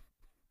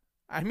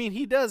 I mean,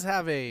 he does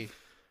have a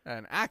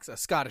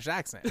Scottish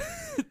accent.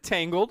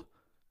 Tangled.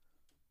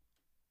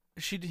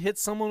 She hit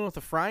someone with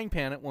a frying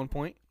pan at one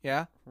point.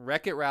 Yeah.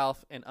 Wreck-It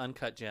Ralph, and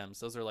Uncut Gems.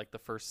 Those are like the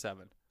first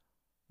 7.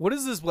 What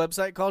is this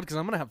website called? Because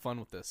I'm going to have fun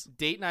with this.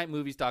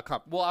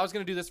 datenightmovies.com. Well, I was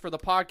going to do this for the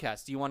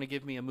podcast. Do you want to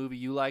give me a movie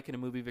you like and a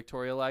movie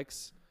Victoria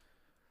likes?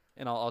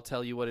 And I'll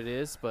tell you what it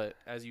is, but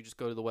as you just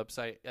go to the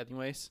website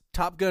anyways.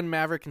 Top Gun,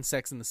 Maverick, and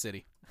Sex in the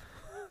City.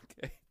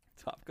 Okay.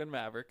 Top Gun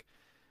Maverick.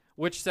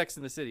 Which Sex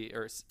in the City?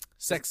 Or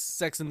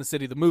Sex in the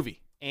City, the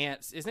movie. and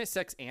isn't it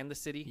Sex and the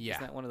City? Yeah.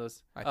 Isn't that one of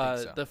those? I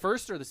think so. The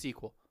first or the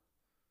sequel?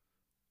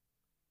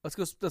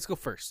 Let's go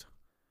first.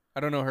 I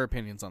don't know her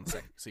opinions on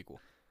the sequel.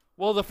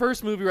 Well, the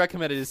first movie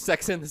recommended is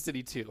Sex and the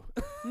City 2.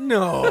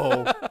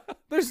 No.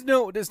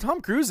 Is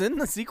Tom Cruise in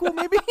the sequel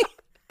maybe?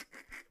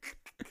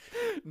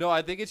 No,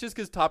 I think it's just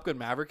because Top Gun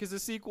Maverick is a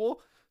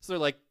sequel. So they're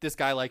like, this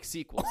guy likes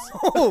sequels.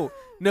 Oh,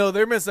 no,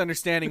 they're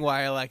misunderstanding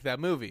why I like that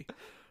movie.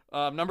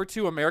 Number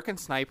 2, American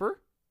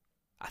Sniper.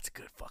 That's a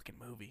good fucking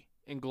movie.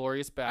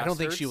 Inglourious Basterds. I don't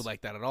think she would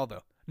like that at all,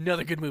 though.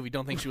 Another good movie.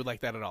 Don't think she would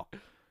like that at all.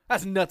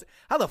 That's nuts.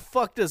 How the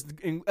fuck does,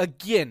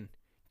 again,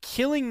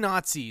 killing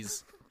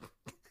Nazis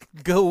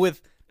go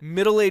with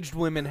middle-aged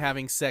women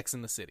having sex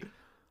in the city?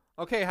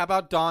 Okay, how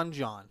about Don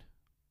John?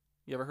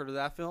 You ever heard of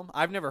that film?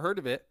 I've never heard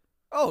of it.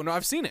 Oh, no,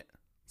 I've seen it.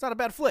 It's not a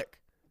bad flick.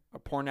 A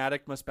porn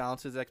addict must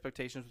balance his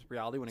expectations with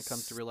reality when it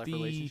comes to real-life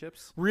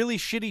relationships. Really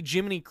shitty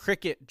Jiminy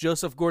Cricket,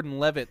 Joseph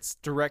Gordon-Levitt's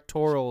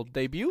directorial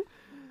debut.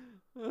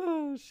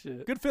 Oh,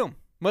 shit. Good film.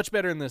 Much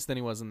better in this than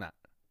he was in that.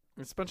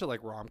 It's a bunch of,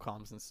 like,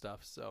 rom-coms and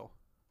stuff, so...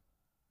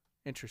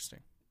 Interesting.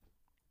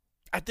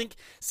 I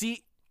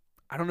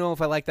don't know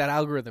if I like that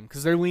algorithm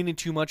because they're leaning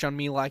too much on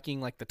me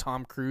liking like the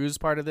Tom Cruise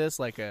part of this,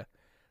 like a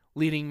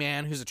leading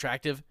man who's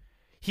attractive.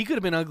 He could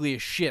have been ugly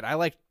as shit. I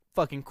like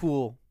fucking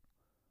cool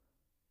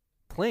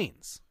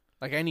planes.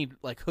 Like I need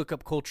like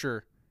hookup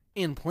culture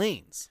in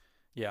planes.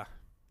 Yeah,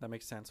 that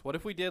makes sense. What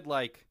if we did,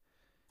 like...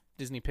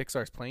 Disney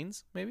Pixar's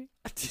Planes, maybe?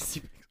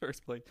 Disney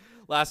Pixar's Planes.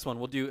 Last one.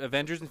 We'll do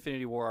Avengers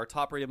Infinity War, our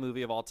top-rated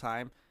movie of all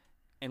time,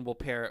 and we'll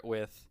pair it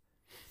with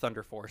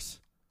Thunder Force.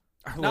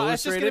 No,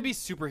 it's just going to be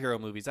superhero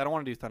movies. I don't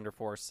want to do Thunder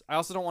Force. I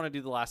also don't want to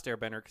do The Last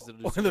Airbender because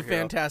it'll do Or superhero. the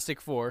Fantastic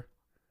Four.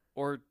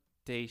 Or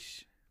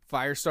Daesh.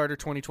 Firestarter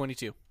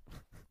 2022. I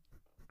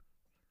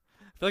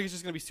feel like it's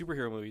just going to be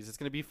superhero movies. It's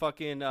going to be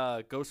fucking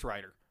Ghost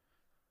Rider.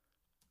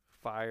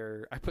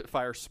 I put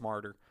Fire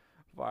Smarter.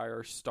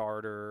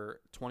 Firestarter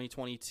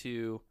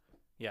 2022.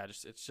 Yeah,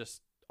 it's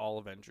just all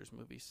Avengers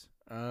movies.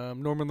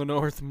 Norman the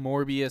North,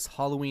 Morbius,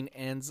 Halloween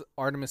Ends,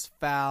 Artemis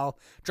Fowl,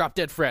 Drop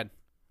Dead Fred.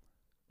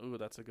 Ooh,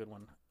 that's a good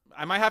one.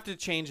 I might have to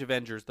change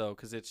Avengers, though,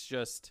 because it's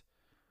just...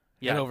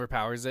 Yeah, it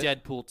overpowers it.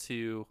 Deadpool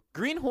 2.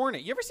 Green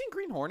Hornet. You ever seen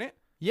Green Hornet?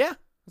 Yeah,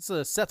 it's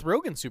a Seth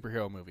Rogen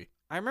superhero movie.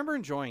 I remember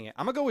enjoying it.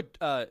 I'm going to go with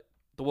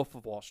The Wolf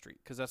of Wall Street,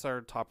 because that's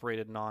our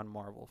top-rated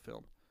non-Marvel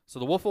film. So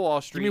The Wolf of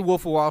Wall Street... Give me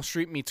Wolf of Wall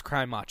Street meets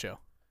Cry Macho.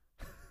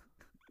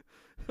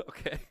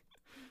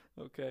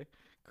 Okay.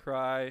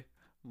 Cry,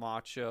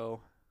 Macho.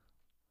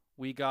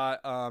 We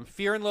got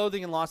Fear and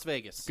Loathing in Las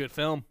Vegas. Good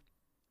film.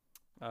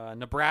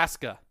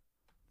 Nebraska.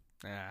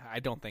 I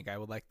don't think I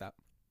would like that.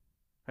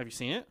 Have you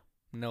seen it?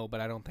 No,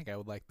 but I don't think I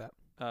would like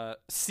that.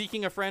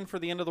 Seeking a Friend for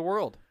the End of the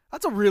World.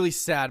 That's a really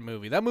sad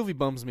movie. That movie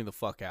bums me the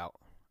fuck out.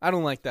 I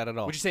don't like that at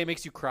all. Would you say it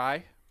makes you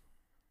cry?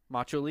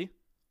 Macho Lee?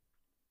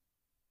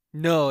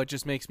 No, it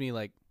just makes me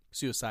like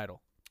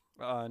suicidal.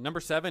 Number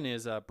 7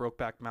 is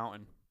Brokeback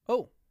Mountain.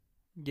 Oh,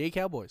 Gay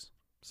Cowboys.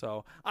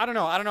 So I don't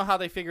know. I don't know how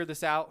they figured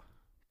this out,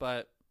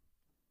 but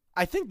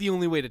I think the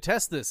only way to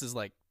test this is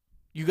like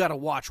you got to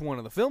watch one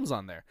of the films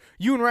on there.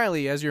 You and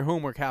Riley, as your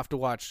homework, have to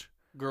watch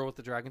Girl with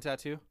the Dragon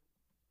Tattoo.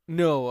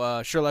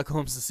 No, Sherlock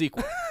Holmes the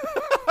sequel.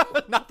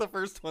 Not the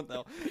first one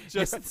though.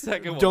 Just the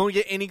second one. Don't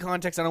get any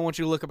context. I don't want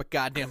you to look up a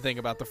goddamn thing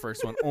about the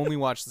first one. Only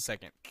watch the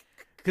second.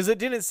 Because it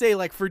didn't say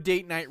like for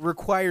date night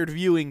required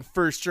viewing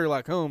first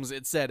Sherlock Holmes.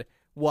 It said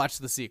watch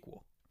the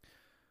sequel.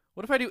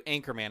 What if I do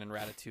Anchorman and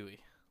Ratatouille?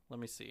 Let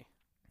me see.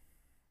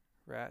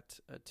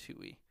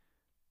 Ratatouille.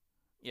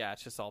 Yeah,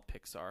 it's just all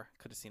Pixar.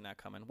 Could have seen that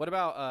coming. What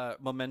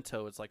about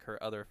Memento? It's like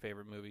her other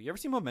favorite movie. You ever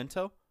seen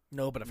Memento?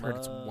 No, but I've heard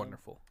it's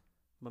wonderful.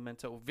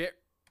 Memento.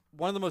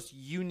 One of the most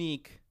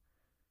unique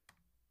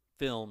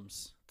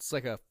films. It's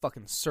like a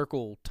fucking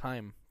circle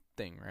time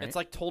thing, right? It's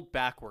like told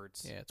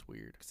backwards. Yeah, it's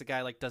weird. Because the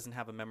guy like doesn't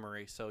have a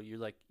memory, so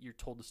you're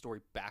told the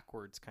story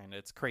backwards, kind of.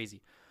 It's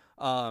crazy.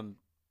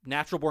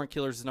 Natural Born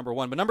Killers is number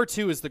 1, but number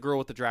 2 is The Girl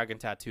with the Dragon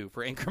Tattoo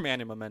for Anchorman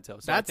and Memento.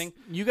 So I think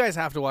you guys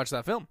have to watch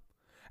that film,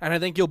 and I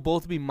think you'll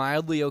both be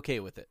mildly okay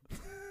with it.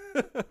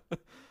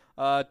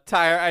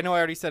 Tyre, I know I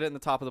already said it in the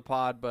top of the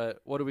pod,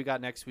 but what do we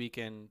got next week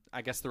and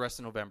I guess the rest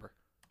of November?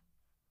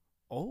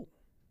 Oh,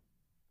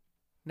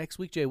 next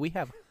week, Jay, we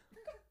have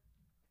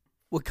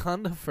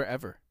Wakanda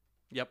Forever.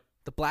 Yep.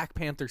 The Black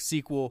Panther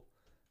sequel,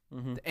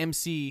 Mm-hmm. the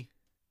MCU.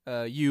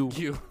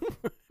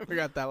 I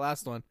forgot that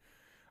last one.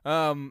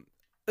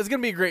 It's going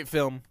to be a great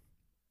film.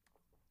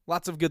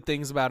 Lots of good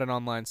things about it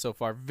online so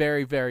far.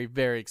 Very, very,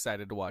 very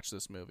excited to watch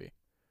this movie.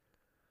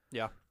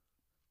 Yeah.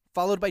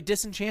 Followed by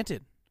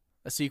Disenchanted,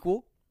 a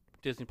sequel.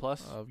 Disney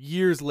Plus.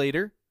 Years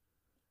later.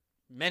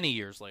 Many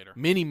years later.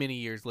 Many, many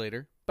years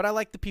later. But I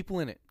like the people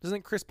in it. Isn't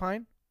it Chris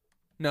Pine?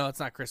 No, it's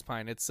not Chris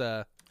Pine. It's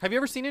Have you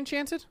ever seen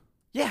Enchanted?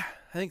 Yeah,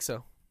 I think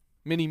so.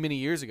 Many, many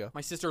years ago.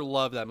 My sister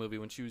loved that movie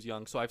when she was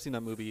young, so I've seen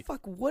that movie.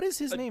 Fuck, what is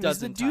his a name? He's the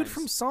dozen dude times.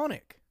 from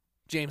Sonic.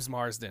 James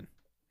Marsden.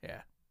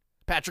 Yeah.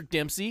 Patrick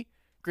Dempsey,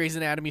 Grey's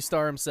Anatomy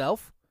star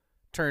himself,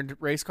 turned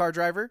race car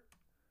driver.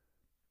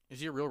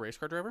 Is he a real race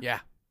car driver? Yeah.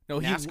 No,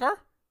 NASCAR?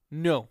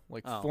 No,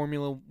 like Oh.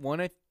 Formula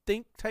 1, I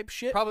think, type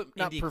shit. Probably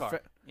not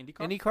IndyCar. IndyCar?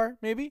 IndyCar,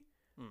 maybe?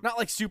 Not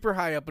like super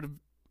high up, but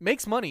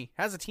makes money,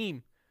 has a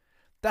team.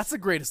 That's the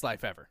greatest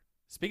life ever.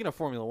 Speaking of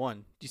Formula 1,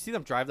 do you see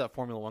them drive that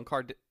Formula 1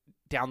 car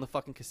down the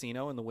fucking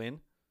casino in the wind?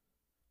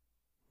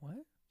 What?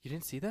 You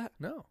didn't see that?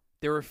 No.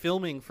 They were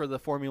filming for the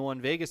Formula 1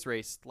 Vegas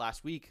race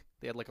last week.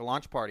 They had like a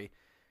launch party.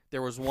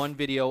 There was one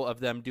video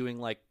of them doing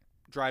like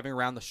driving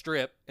around the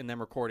strip and them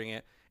recording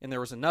it. And there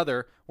was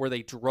another where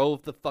they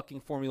drove the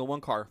fucking Formula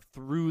 1 car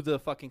through the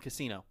fucking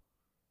casino.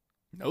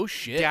 No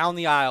shit. Down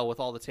the aisle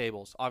with all the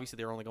tables. Obviously,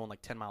 they were only going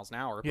like 10 miles an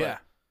hour. Yeah.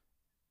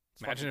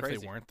 But Imagine if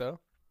crazy. they weren't, though.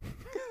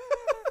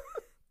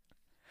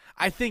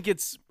 I think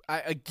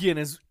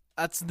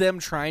that's them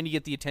trying to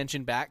get the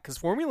attention back, because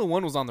Formula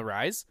 1 was on the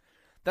rise.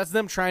 That's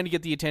them trying to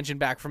get the attention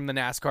back from the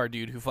NASCAR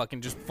dude who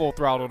fucking just full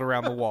throttled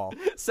around the wall.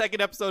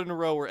 Second episode in a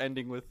row, we're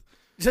ending with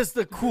Just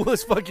the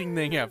coolest fucking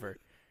thing ever.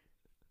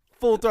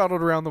 Full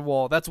throttled around the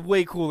wall. That's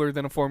way cooler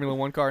than a Formula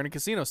 1 car in a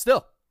casino.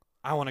 Still.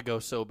 I want to go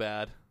so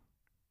bad.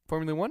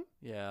 Formula 1?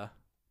 Yeah.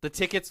 The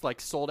tickets like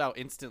sold out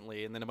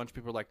instantly, and then a bunch of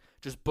people were like,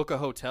 just book a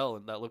hotel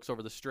and that looks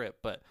over the strip.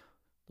 But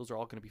those are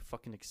all going to be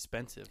fucking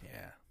expensive.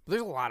 Yeah.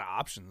 There's a lot of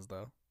options,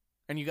 though.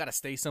 And you got to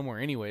stay somewhere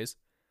anyways.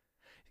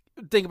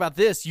 Think about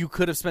this. You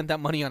could have spent that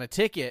money on a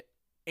ticket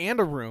and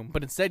a room,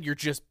 but instead you're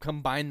just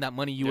combined that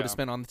money you would have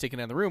spent on the ticket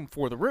and the room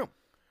for the room.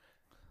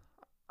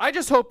 I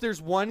just hope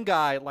there's one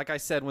guy, like I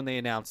said when they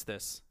announced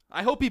this.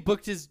 I hope he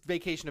booked his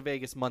vacation to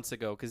Vegas months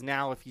ago, because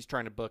now if he's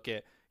trying to book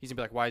it, he's going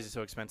to be like, why is it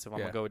so expensive? I'm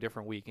going to go a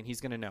different week, and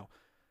he's going to know.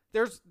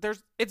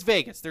 It's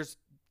Vegas. There's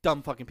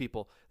dumb fucking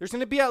people. There's going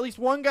to be at least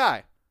one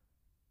guy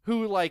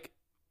who, like,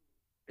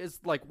 is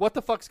like, what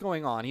the fuck's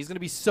going on? He's going to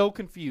be so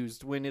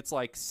confused when it's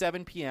like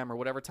 7 p.m. or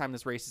whatever time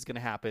this race is going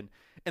to happen,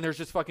 and there's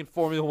just fucking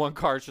Formula 1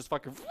 cars just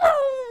fucking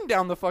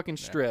down the fucking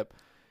strip,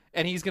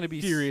 and he's going to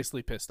be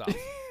Seriously pissed off.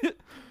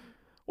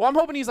 Well, I'm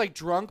hoping he's like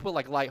drunk, but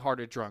like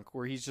lighthearted drunk,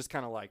 where he's just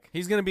kind of like...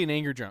 He's going to be an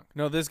anger drunk.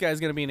 No, this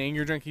guy's going to be an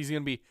anger drunk. He's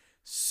going to be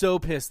so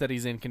pissed that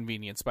he's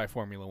inconvenienced by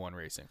Formula 1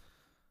 racing.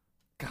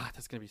 God,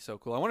 that's going to be so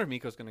cool. I wonder if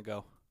Miko's going to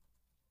go.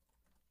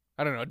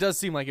 I don't know. It does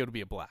seem like it would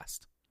be a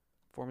blast.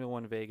 Formula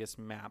 1 Vegas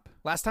map.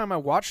 Last time I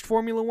watched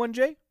Formula 1,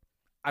 Jay,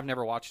 I've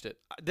never watched it.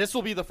 This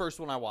will be the first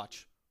one I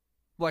watch.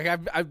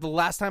 like the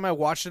last time I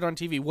watched it on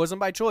TV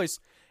wasn't by choice.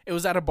 It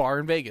was at a bar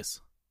in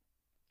Vegas.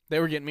 They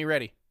were getting me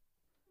ready.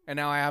 And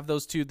now I have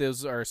those two.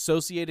 Those are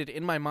associated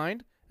in my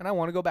mind, and I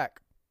want to go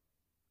back.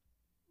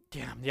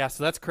 Damn. Yeah,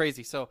 so that's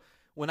crazy. So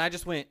when I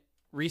just went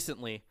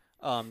recently,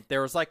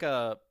 there was like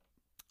a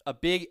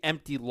big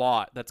empty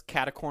lot that's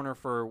cat-a-corner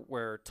for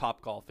where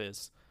Topgolf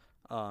is.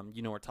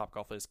 You know where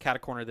Topgolf is.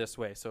 Cat-a-corner this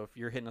way. So if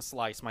you're hitting a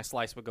slice, my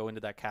slice would go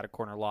into that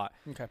cat-a-corner lot.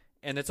 Okay.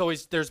 And it's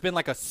always, there's been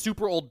like a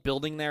super old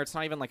building there. It's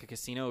not even like a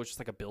casino. It was just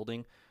like a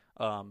building.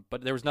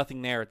 But there was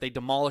nothing there. They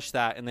demolished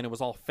that, and then it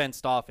was all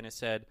fenced off, and it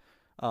said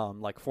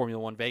like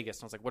Formula 1 Vegas.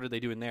 And I was like, what are they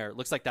doing there? It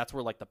looks like that's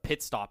where like the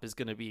pit stop is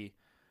going to be,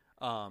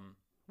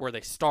 where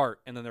they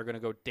start, and then they're going to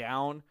go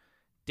down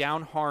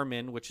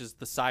Harmon, which is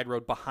the side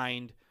road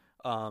behind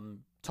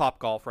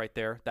Topgolf right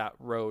there, that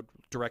road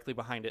directly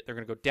behind it. They're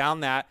going to go down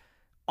that,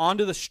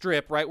 onto the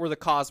strip right where the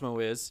Cosmo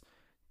is,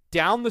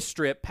 down the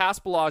strip,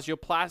 past Bellagio,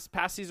 past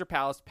Caesar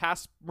Palace,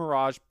 past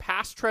Mirage,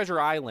 past Treasure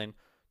Island,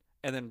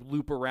 and then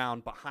loop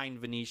around behind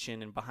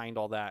Venetian and behind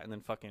all that, and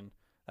then fucking,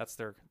 that's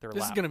their This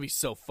lap. is going to be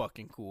so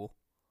fucking cool.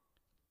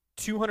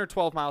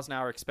 212 miles an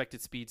hour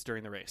expected speeds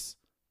during the race.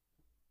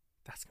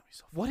 That's going to be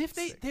so What if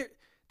sick. they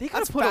That's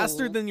gotta put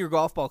faster than your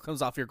golf ball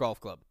comes off your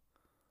golf club.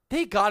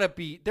 they gotta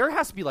be, there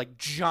has to be like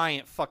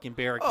giant fucking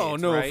barricades. Oh,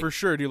 no, right? for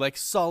sure, dude. Like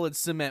solid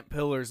cement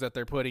pillars that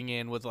they're putting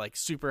in with like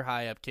super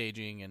high up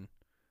caging. And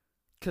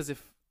Because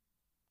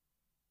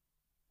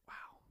wow,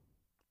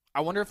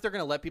 I wonder if they're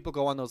gonna let people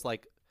go on those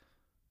like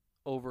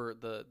over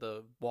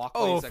the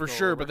walkways. oh, that for go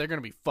sure, over. but they're going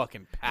to be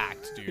fucking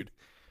packed, dude.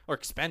 or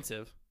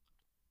expensive.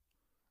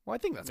 Well, I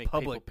think that's Make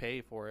public. people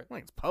pay for it. I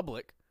think it's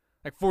public.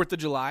 Like 4th of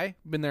July.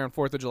 Been there on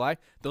 4th of July.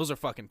 Those are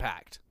fucking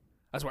packed.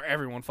 That's where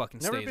everyone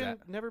fucking stays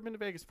at. Never been to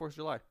Vegas 4th of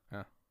July.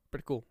 Yeah.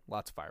 Pretty cool.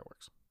 Lots of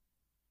fireworks.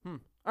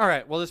 All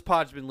right. Well, this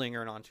pod's been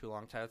lingering on too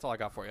long. That's all I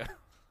got for you.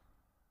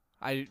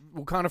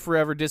 Wakanda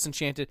Forever,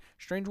 Disenchanted,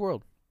 Strange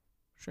World.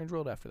 Strange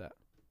World after that.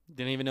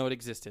 Didn't even know it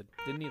existed.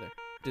 Didn't either.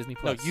 Disney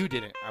No, Plus. you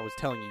didn't. I was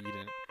telling you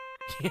didn't.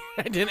 Yeah,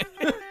 I didn't.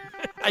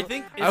 I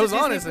think I was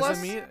honest. I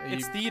said me.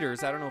 It's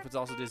theaters. I don't know if it's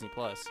also Disney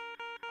Plus.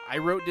 I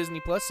wrote Disney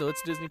Plus, so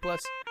it's Disney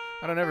Plus.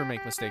 I don't ever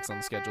make mistakes on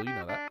the schedule. You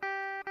know that.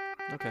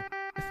 Okay.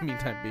 In the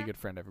meantime, be a good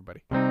friend,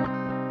 everybody.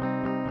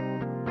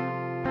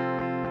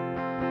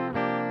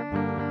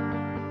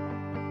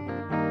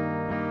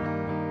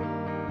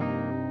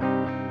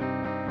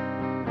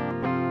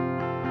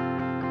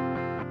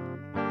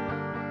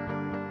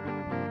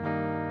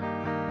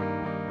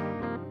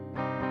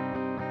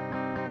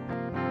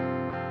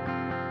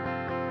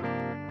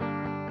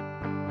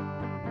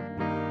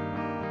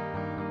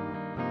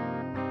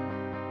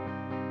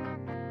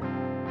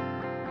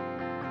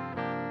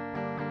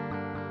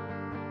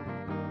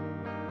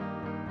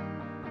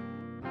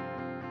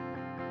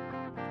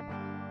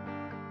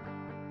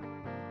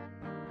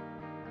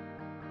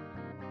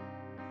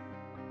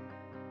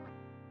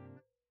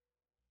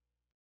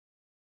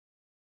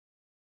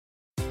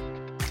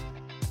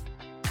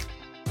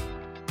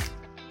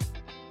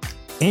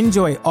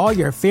 Enjoy all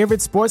your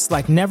favorite sports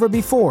like never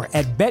before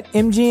at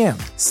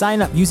BetMGM.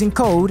 Sign up using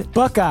code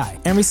Buckeye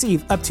and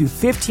receive up to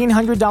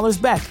 $1,500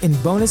 back in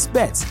bonus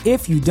bets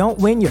if you don't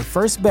win your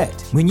first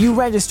bet. When you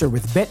register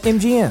with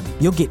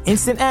BetMGM, you'll get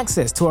instant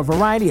access to a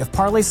variety of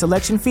parlay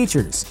selection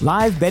features,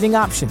 live betting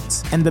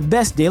options, and the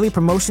best daily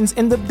promotions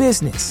in the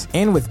business.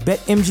 And with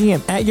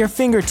BetMGM at your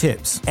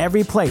fingertips,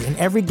 every play and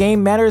every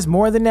game matters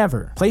more than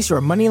ever. Place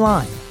your money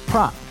line,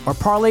 prop, or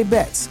parlay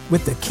bets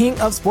with the king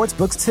of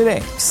sportsbooks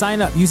today.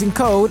 Sign up using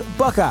code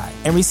Buckeye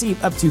and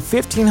receive up to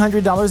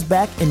 $1,500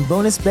 back in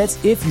bonus bets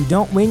if you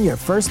don't win your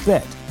first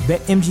bet.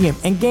 BetMGM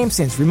and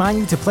GameSense remind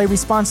you to play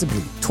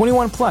responsibly.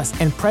 21 plus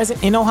and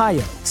present in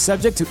Ohio,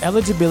 subject to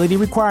eligibility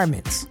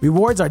requirements.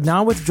 Rewards are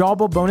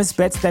non-withdrawable bonus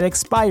bets that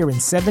expire in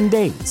 7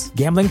 days.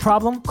 Gambling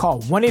problem?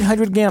 Call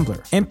 1-800-GAMBLER.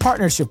 In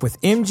partnership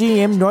with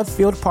MGM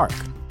Northfield Park.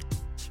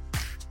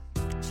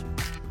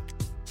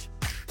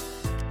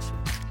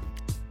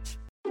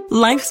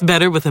 Life's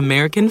better with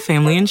American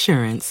Family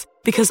Insurance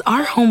because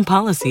our home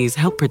policies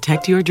help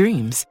protect your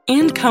dreams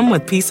and come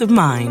with peace of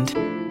mind.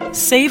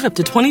 Save up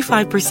to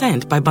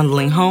 25% by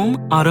bundling home,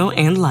 auto,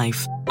 and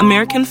life.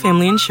 American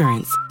Family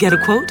Insurance. Get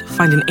a quote,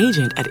 find an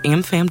agent at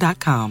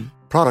amfam.com.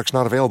 Products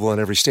not available in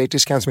every state.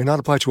 Discounts may not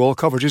apply to all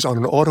coverages on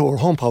an auto or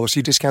home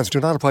policy. Discounts do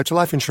not apply to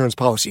life insurance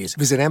policies.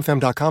 Visit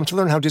amfam.com to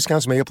learn how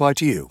discounts may apply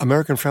to you.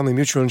 American Family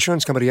Mutual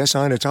Insurance Company, SI,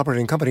 and its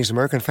operating companies,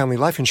 American Family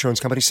Life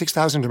Insurance Company,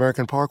 6000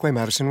 American Parkway,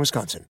 Madison, Wisconsin.